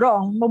 We were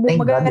wrong.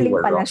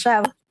 Magaling pala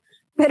siya.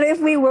 Pero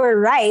if we were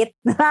right,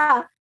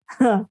 bye.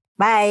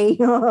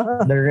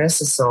 The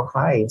risk is so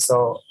high.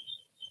 So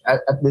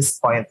at this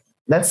point,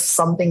 that's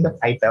something that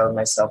I tell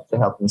myself to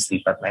help me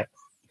sleep at night.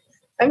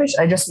 I wish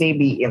I just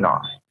maybe,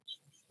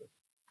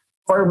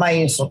 for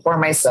my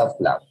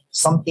self-love,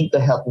 something to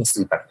help me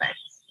sleep at night.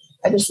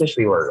 I just wish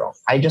we were wrong.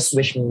 I just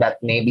wish that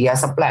maybe he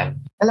has a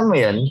plan. Alam mo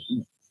yun?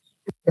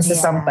 Kasi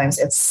sometimes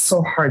it's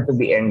so hard to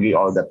be angry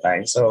all the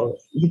time. So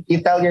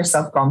you tell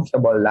yourself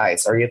comfortable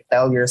lies, or you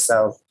tell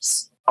yourself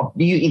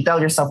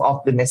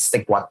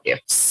optimistic what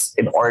ifs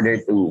in order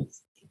to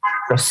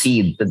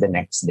proceed to the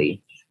next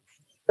day.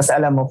 Kasi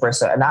alam mo,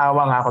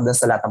 naawa nga ako dun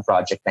sa lahat ng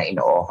project na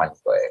inoohan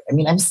ko eh. I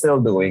mean, I'm still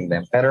doing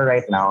them. Pero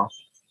right now,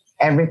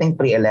 everything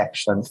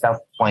pre-election felt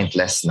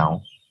pointless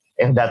now,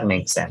 if that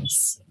makes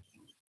sense.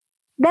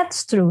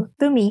 That's true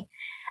to me.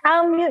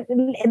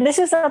 This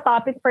is a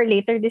topic for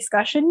later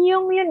discussion.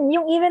 Yung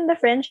even the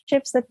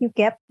friendships that you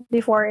kept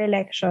before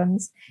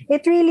elections,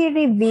 it really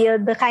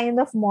revealed the kind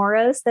of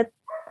morals that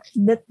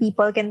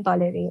people can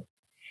tolerate.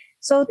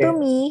 So to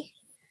me,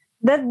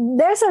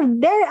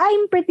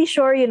 I'm pretty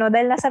sure,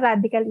 dahil nasa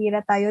radical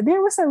era tayo,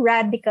 there was a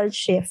radical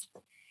shift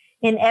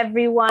in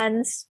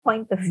everyone's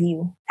point of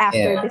view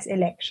after this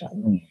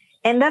election.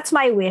 And that's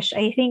my wish.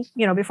 I think,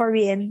 before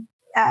we end,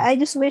 I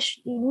just wish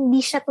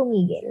hindi siya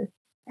tumigil.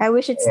 I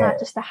wish it's not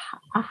just a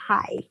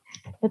high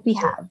that we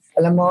have.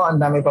 Alam mo, ang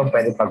dami pang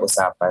pwede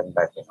pag-usapan,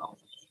 but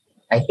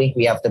I think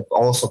we have to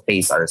also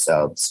pace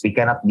ourselves. We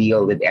cannot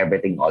deal with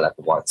everything all at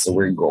once. So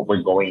we're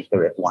going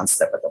through it one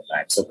step at a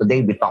time. So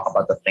today we talk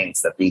about the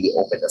things that really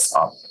opened us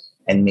up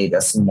and made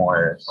us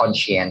more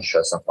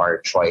conscientious of our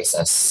choice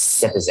as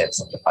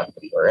citizens of the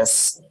country, or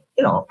as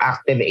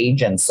active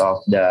agents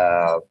of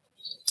the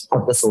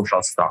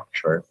social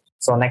structure.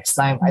 So next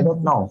time, I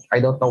don't know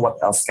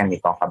what else can we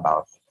talk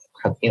about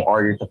in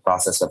order to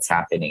process what's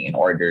happening, in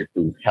order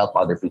to help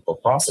other people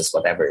process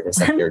whatever it is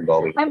that they're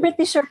going through. I'm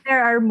pretty sure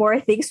there are more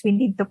things we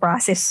need to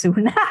process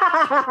soon.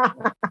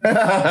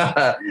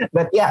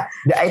 But yeah,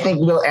 I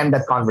think we'll end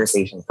that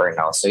conversation for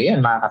now. So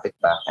yun, mga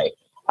kapitbahay.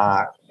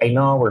 I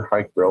know we're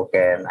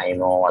heartbroken. I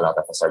know a lot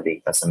of us are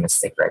being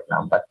pessimistic right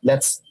now, but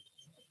let's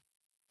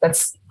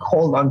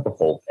hold on to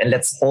hope, and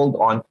let's hold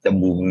on to the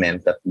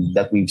movement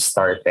that we've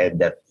started,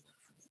 that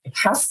it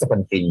has to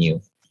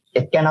continue.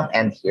 It cannot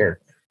end here.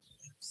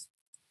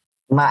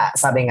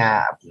 Sabi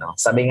nga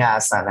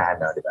sana,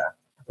 di ba?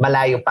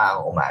 Malayo pa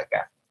ang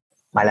umaga.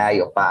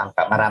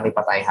 Marami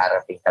pa tayong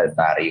haraping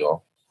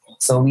kalbaryo.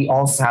 So we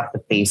also have to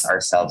pace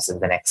ourselves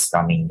in the next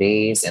coming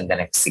days, in the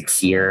next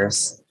 6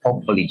 years,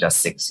 hopefully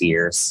just 6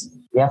 years.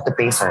 We have to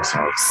pace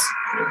ourselves.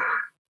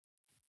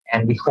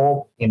 And we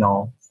hope,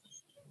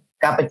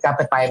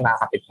 kapit-kapit tayo mga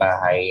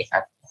kapitbahay.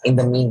 At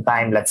in the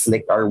meantime, let's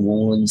lick our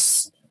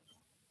wounds.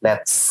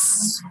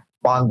 Let's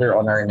ponder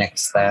on our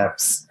next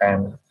steps,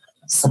 and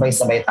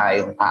sabay-sabay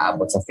tayong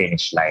aabot sa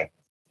finish line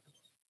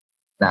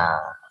na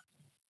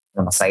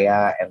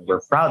masaya, and we're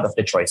proud of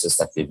the choices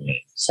that we've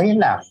made. So yun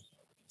lang.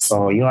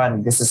 So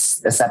yun, this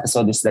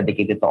episode is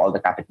dedicated to all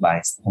the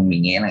kapitbahays na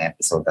humingi ng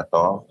episode na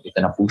to. Ito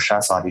na po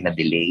siya, sorry na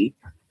delay.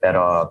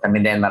 Pero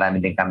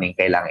marami din kaming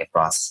kailangang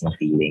i-process na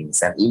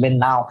feelings. And even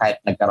now, kahit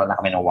nagkaroon na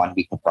kami ng 1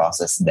 week to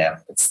process them,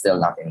 it's still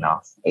not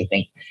enough. I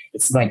think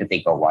it's going to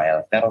take a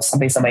while. Pero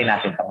sabay-sabay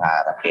natin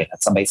pangarapin,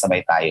 at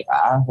sabay-sabay tayo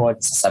aahon,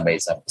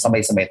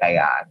 sabay-sabay tayo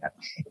aangat.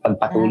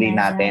 Pagpatuloy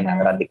natin ang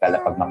radical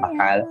na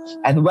pagmamahal.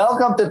 And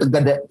welcome to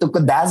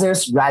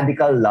Kudazer's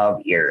Radical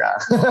Love Era.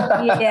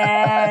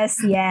 Yes.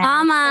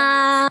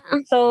 Tama!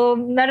 So,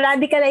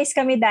 na-radicalize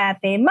kami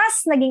dati.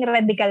 Mas naging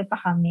radical pa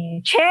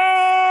kami.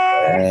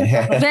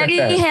 Cheers!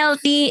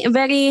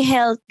 Very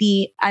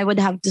healthy, I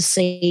would have to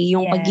say,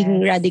 yung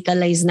pagiging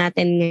radicalized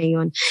natin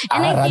ngayon.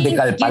 And I think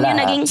radical pala. Yun yung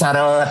naging,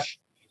 Charot.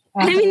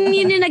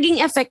 yun yung naging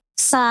effect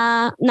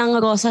ng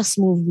Rosas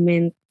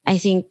movement,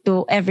 I think,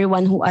 to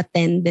everyone who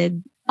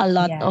attended a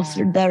lot of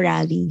the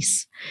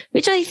rallies,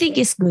 which I think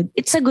is good.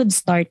 It's a good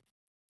start.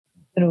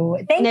 True.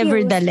 Thank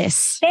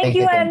Nevertheless. you. Thank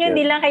you. Alam Thank nyo, you.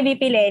 hindi lang kay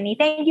VP Lenny.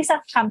 Thank you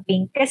sa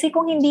camping. Kasi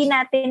kung hindi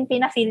natin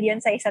pinafeel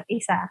yun sa isa't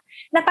isa,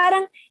 na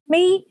parang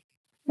may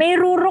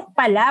rurok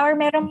pala or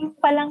meron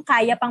palang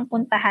kaya pang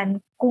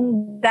puntahan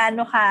kung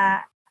gaano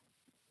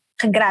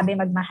kagrabe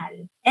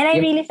magmahal. And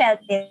I really felt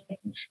it.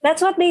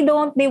 That's what they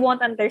won't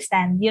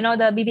understand. You know,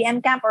 the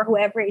BBM camp or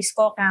whoever is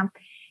co-camp,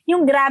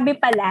 yung grabe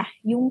pala,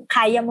 yung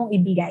kaya mong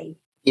ibigay.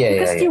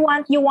 Because you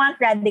want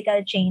radical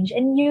change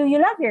and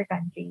you love your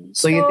country.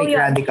 So you take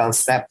radical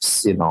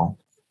steps, you know.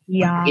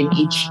 Yeah. In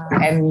each,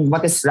 and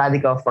what is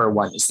radical for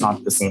one is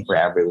not the same for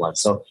everyone.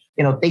 So,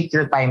 you know, take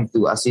your time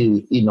too as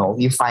you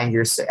find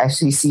yourself,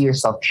 as you see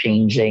yourself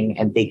changing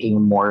and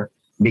taking more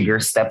bigger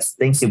steps,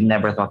 things you've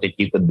never thought that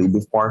you could do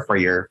before for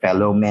your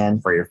fellow men,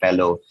 for your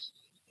fellow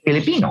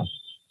Filipino.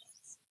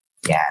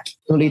 Yeah.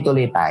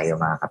 Tuloy-tuloy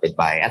tayo mga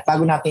kapitbahay. At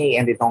bago natin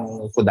i-end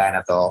itong kuda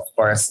na to, of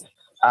course,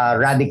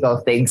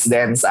 radical things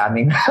din sa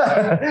aming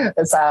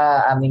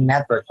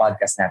network,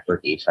 Podcast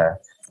Network Asia.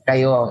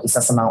 Kayo,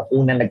 isa sa mga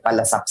unang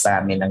nagpalasap sa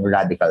amin ng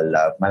Radical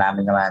Love.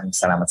 Maraming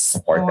salamat sa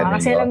support ninyo.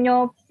 Kasi alam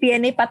nyo,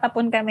 PNA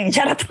patapon kami.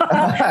 Charot.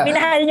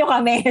 Minahal nyo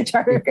kami.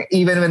 Charot.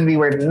 Even when we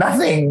were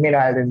nothing,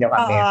 minahal nyo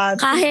kami.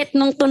 Kahit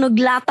nung tunog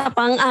lata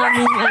pang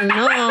aming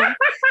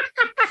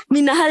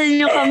minahal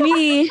nyo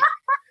kami.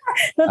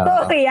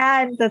 Totoo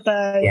yan.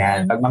 Totoo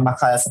yan.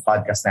 Pagmamahal sa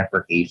Podcast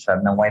Network Asia,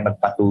 naway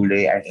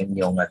magpatuloy ang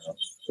inyong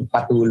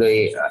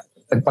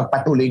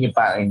pagpatuloy niyo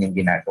pa ang inyong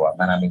ginagawa.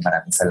 Maraming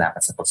salamat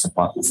sa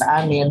pag-support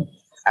sa amin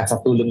at sa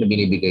tulong na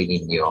binibigay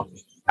ninyo.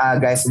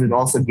 Guys, we'd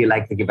also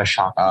like to give a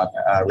shout-out,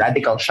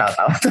 radical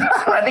shout-out.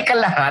 Radical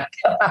lahat.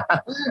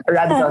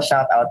 Radical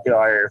shout-out to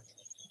our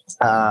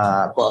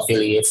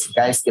co-affiliates.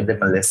 Guys, give them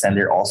a listen.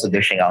 They're also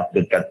dishing out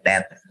good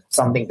content,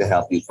 something to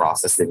help you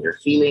process in your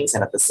feelings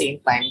and at the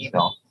same time, you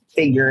know,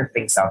 figure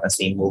things out as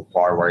we move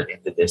forward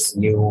into this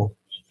new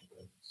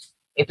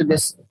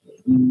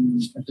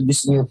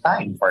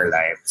time for our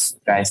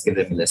lives. Guys, give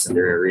them a listen.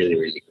 They're really,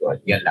 really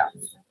good. Yan lang.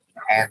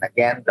 And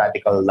again,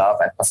 radical love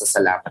at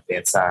pasasalamat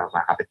din sa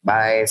mga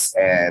kapitbahays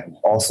and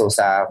also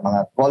sa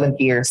mga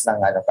volunteers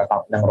ng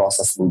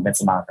Rosas Movement,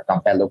 sa mga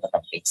fellow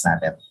kakampings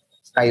natin.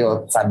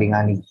 Kayo, sabi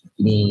nga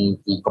ni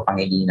Kiko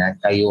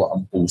Pangilinan, kayo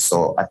ang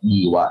puso at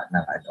diwa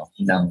ng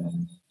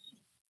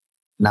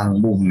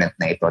movement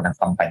na ito, ng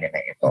kampanya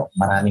na ito.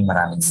 Maraming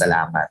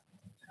salamat.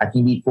 At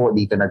hindi po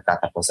dito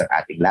nagtatapos ang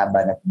ating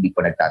laban at hindi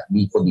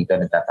po dito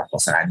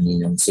nagtatapos ang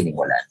inyong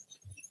sinimulan.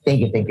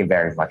 Thank you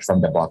very much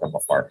from the bottom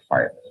of our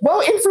heart.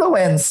 Wow,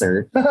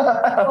 influencer!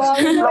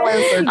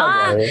 Influencer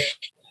ka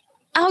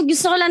Ako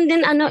gusto ko lang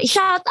din,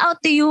 shout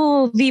out to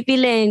you, VP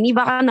Lenny.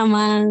 Baka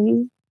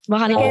naman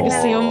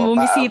gusto yung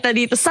bumisita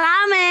dito sa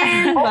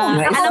amin.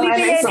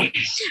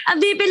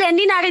 VP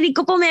Lenny, narinig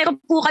ko po meron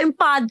po kayong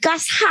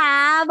podcast,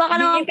 ha? Baka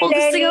naman po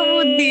gusto nyo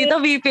po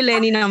dito, VP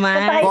Lenny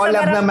naman.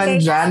 Collab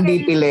naman dyan,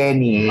 VP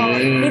Lenny.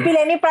 VP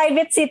Lenny,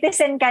 private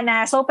citizen ka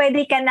na, so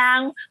pwede ka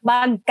nang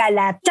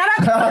magkalat.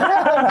 Charot!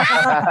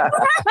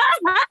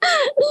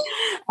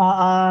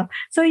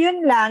 So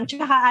yun lang.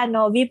 Tsaka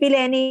VP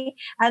Lenny,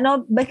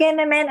 bakit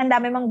naman ang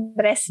dami mong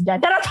dress dyan.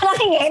 Charot lang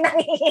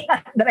nangingi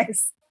ang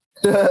dress.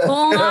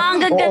 Oo nga,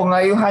 Oo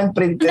nga, yung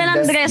hand-printed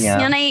dress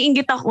niya.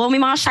 Naiingit ako.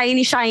 May mga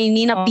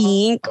shiny na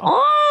pink.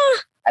 Oh!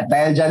 At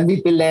dahil dyan,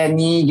 VP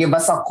Lenny, give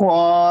us a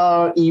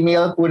call.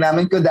 Email po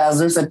namin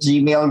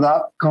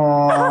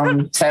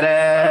kudazzers@gmail.com.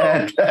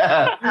 Charot!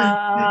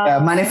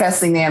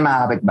 Manifesting na yan mga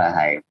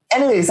kapitbahay.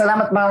 Anyway,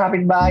 salamat mga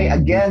kapitbahay.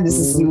 Again, this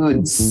is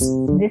Yudes.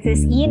 This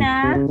is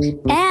Ina.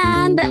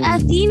 And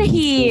Athena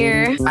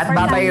here. At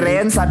babay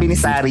rin, sabi ni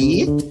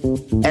Sari.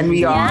 And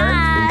we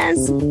are...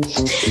 Yes!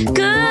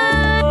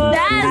 Kudazzers!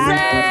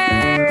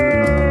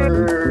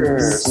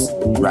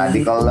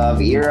 Radical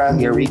Love Era,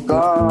 here we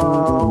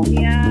go.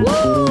 Yeah.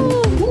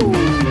 Woo!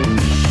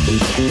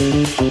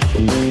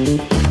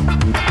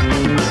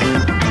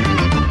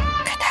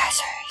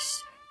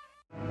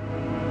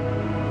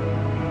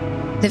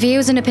 The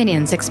views and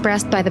opinions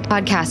expressed by the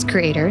podcast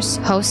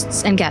creators,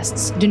 hosts, and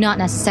guests do not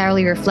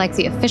necessarily reflect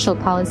the official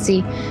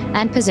policy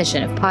and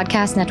position of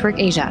Podcast Network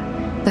Asia,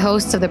 the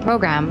hosts of the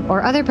program,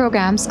 or other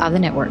programs of the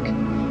network.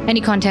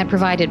 Any content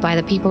provided by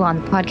the people on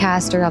the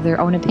podcast are of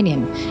their own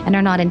opinion and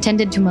are not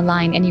intended to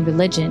malign any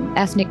religion,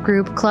 ethnic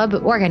group, club,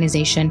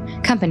 organization,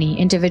 company,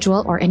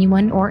 individual, or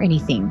anyone or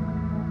anything.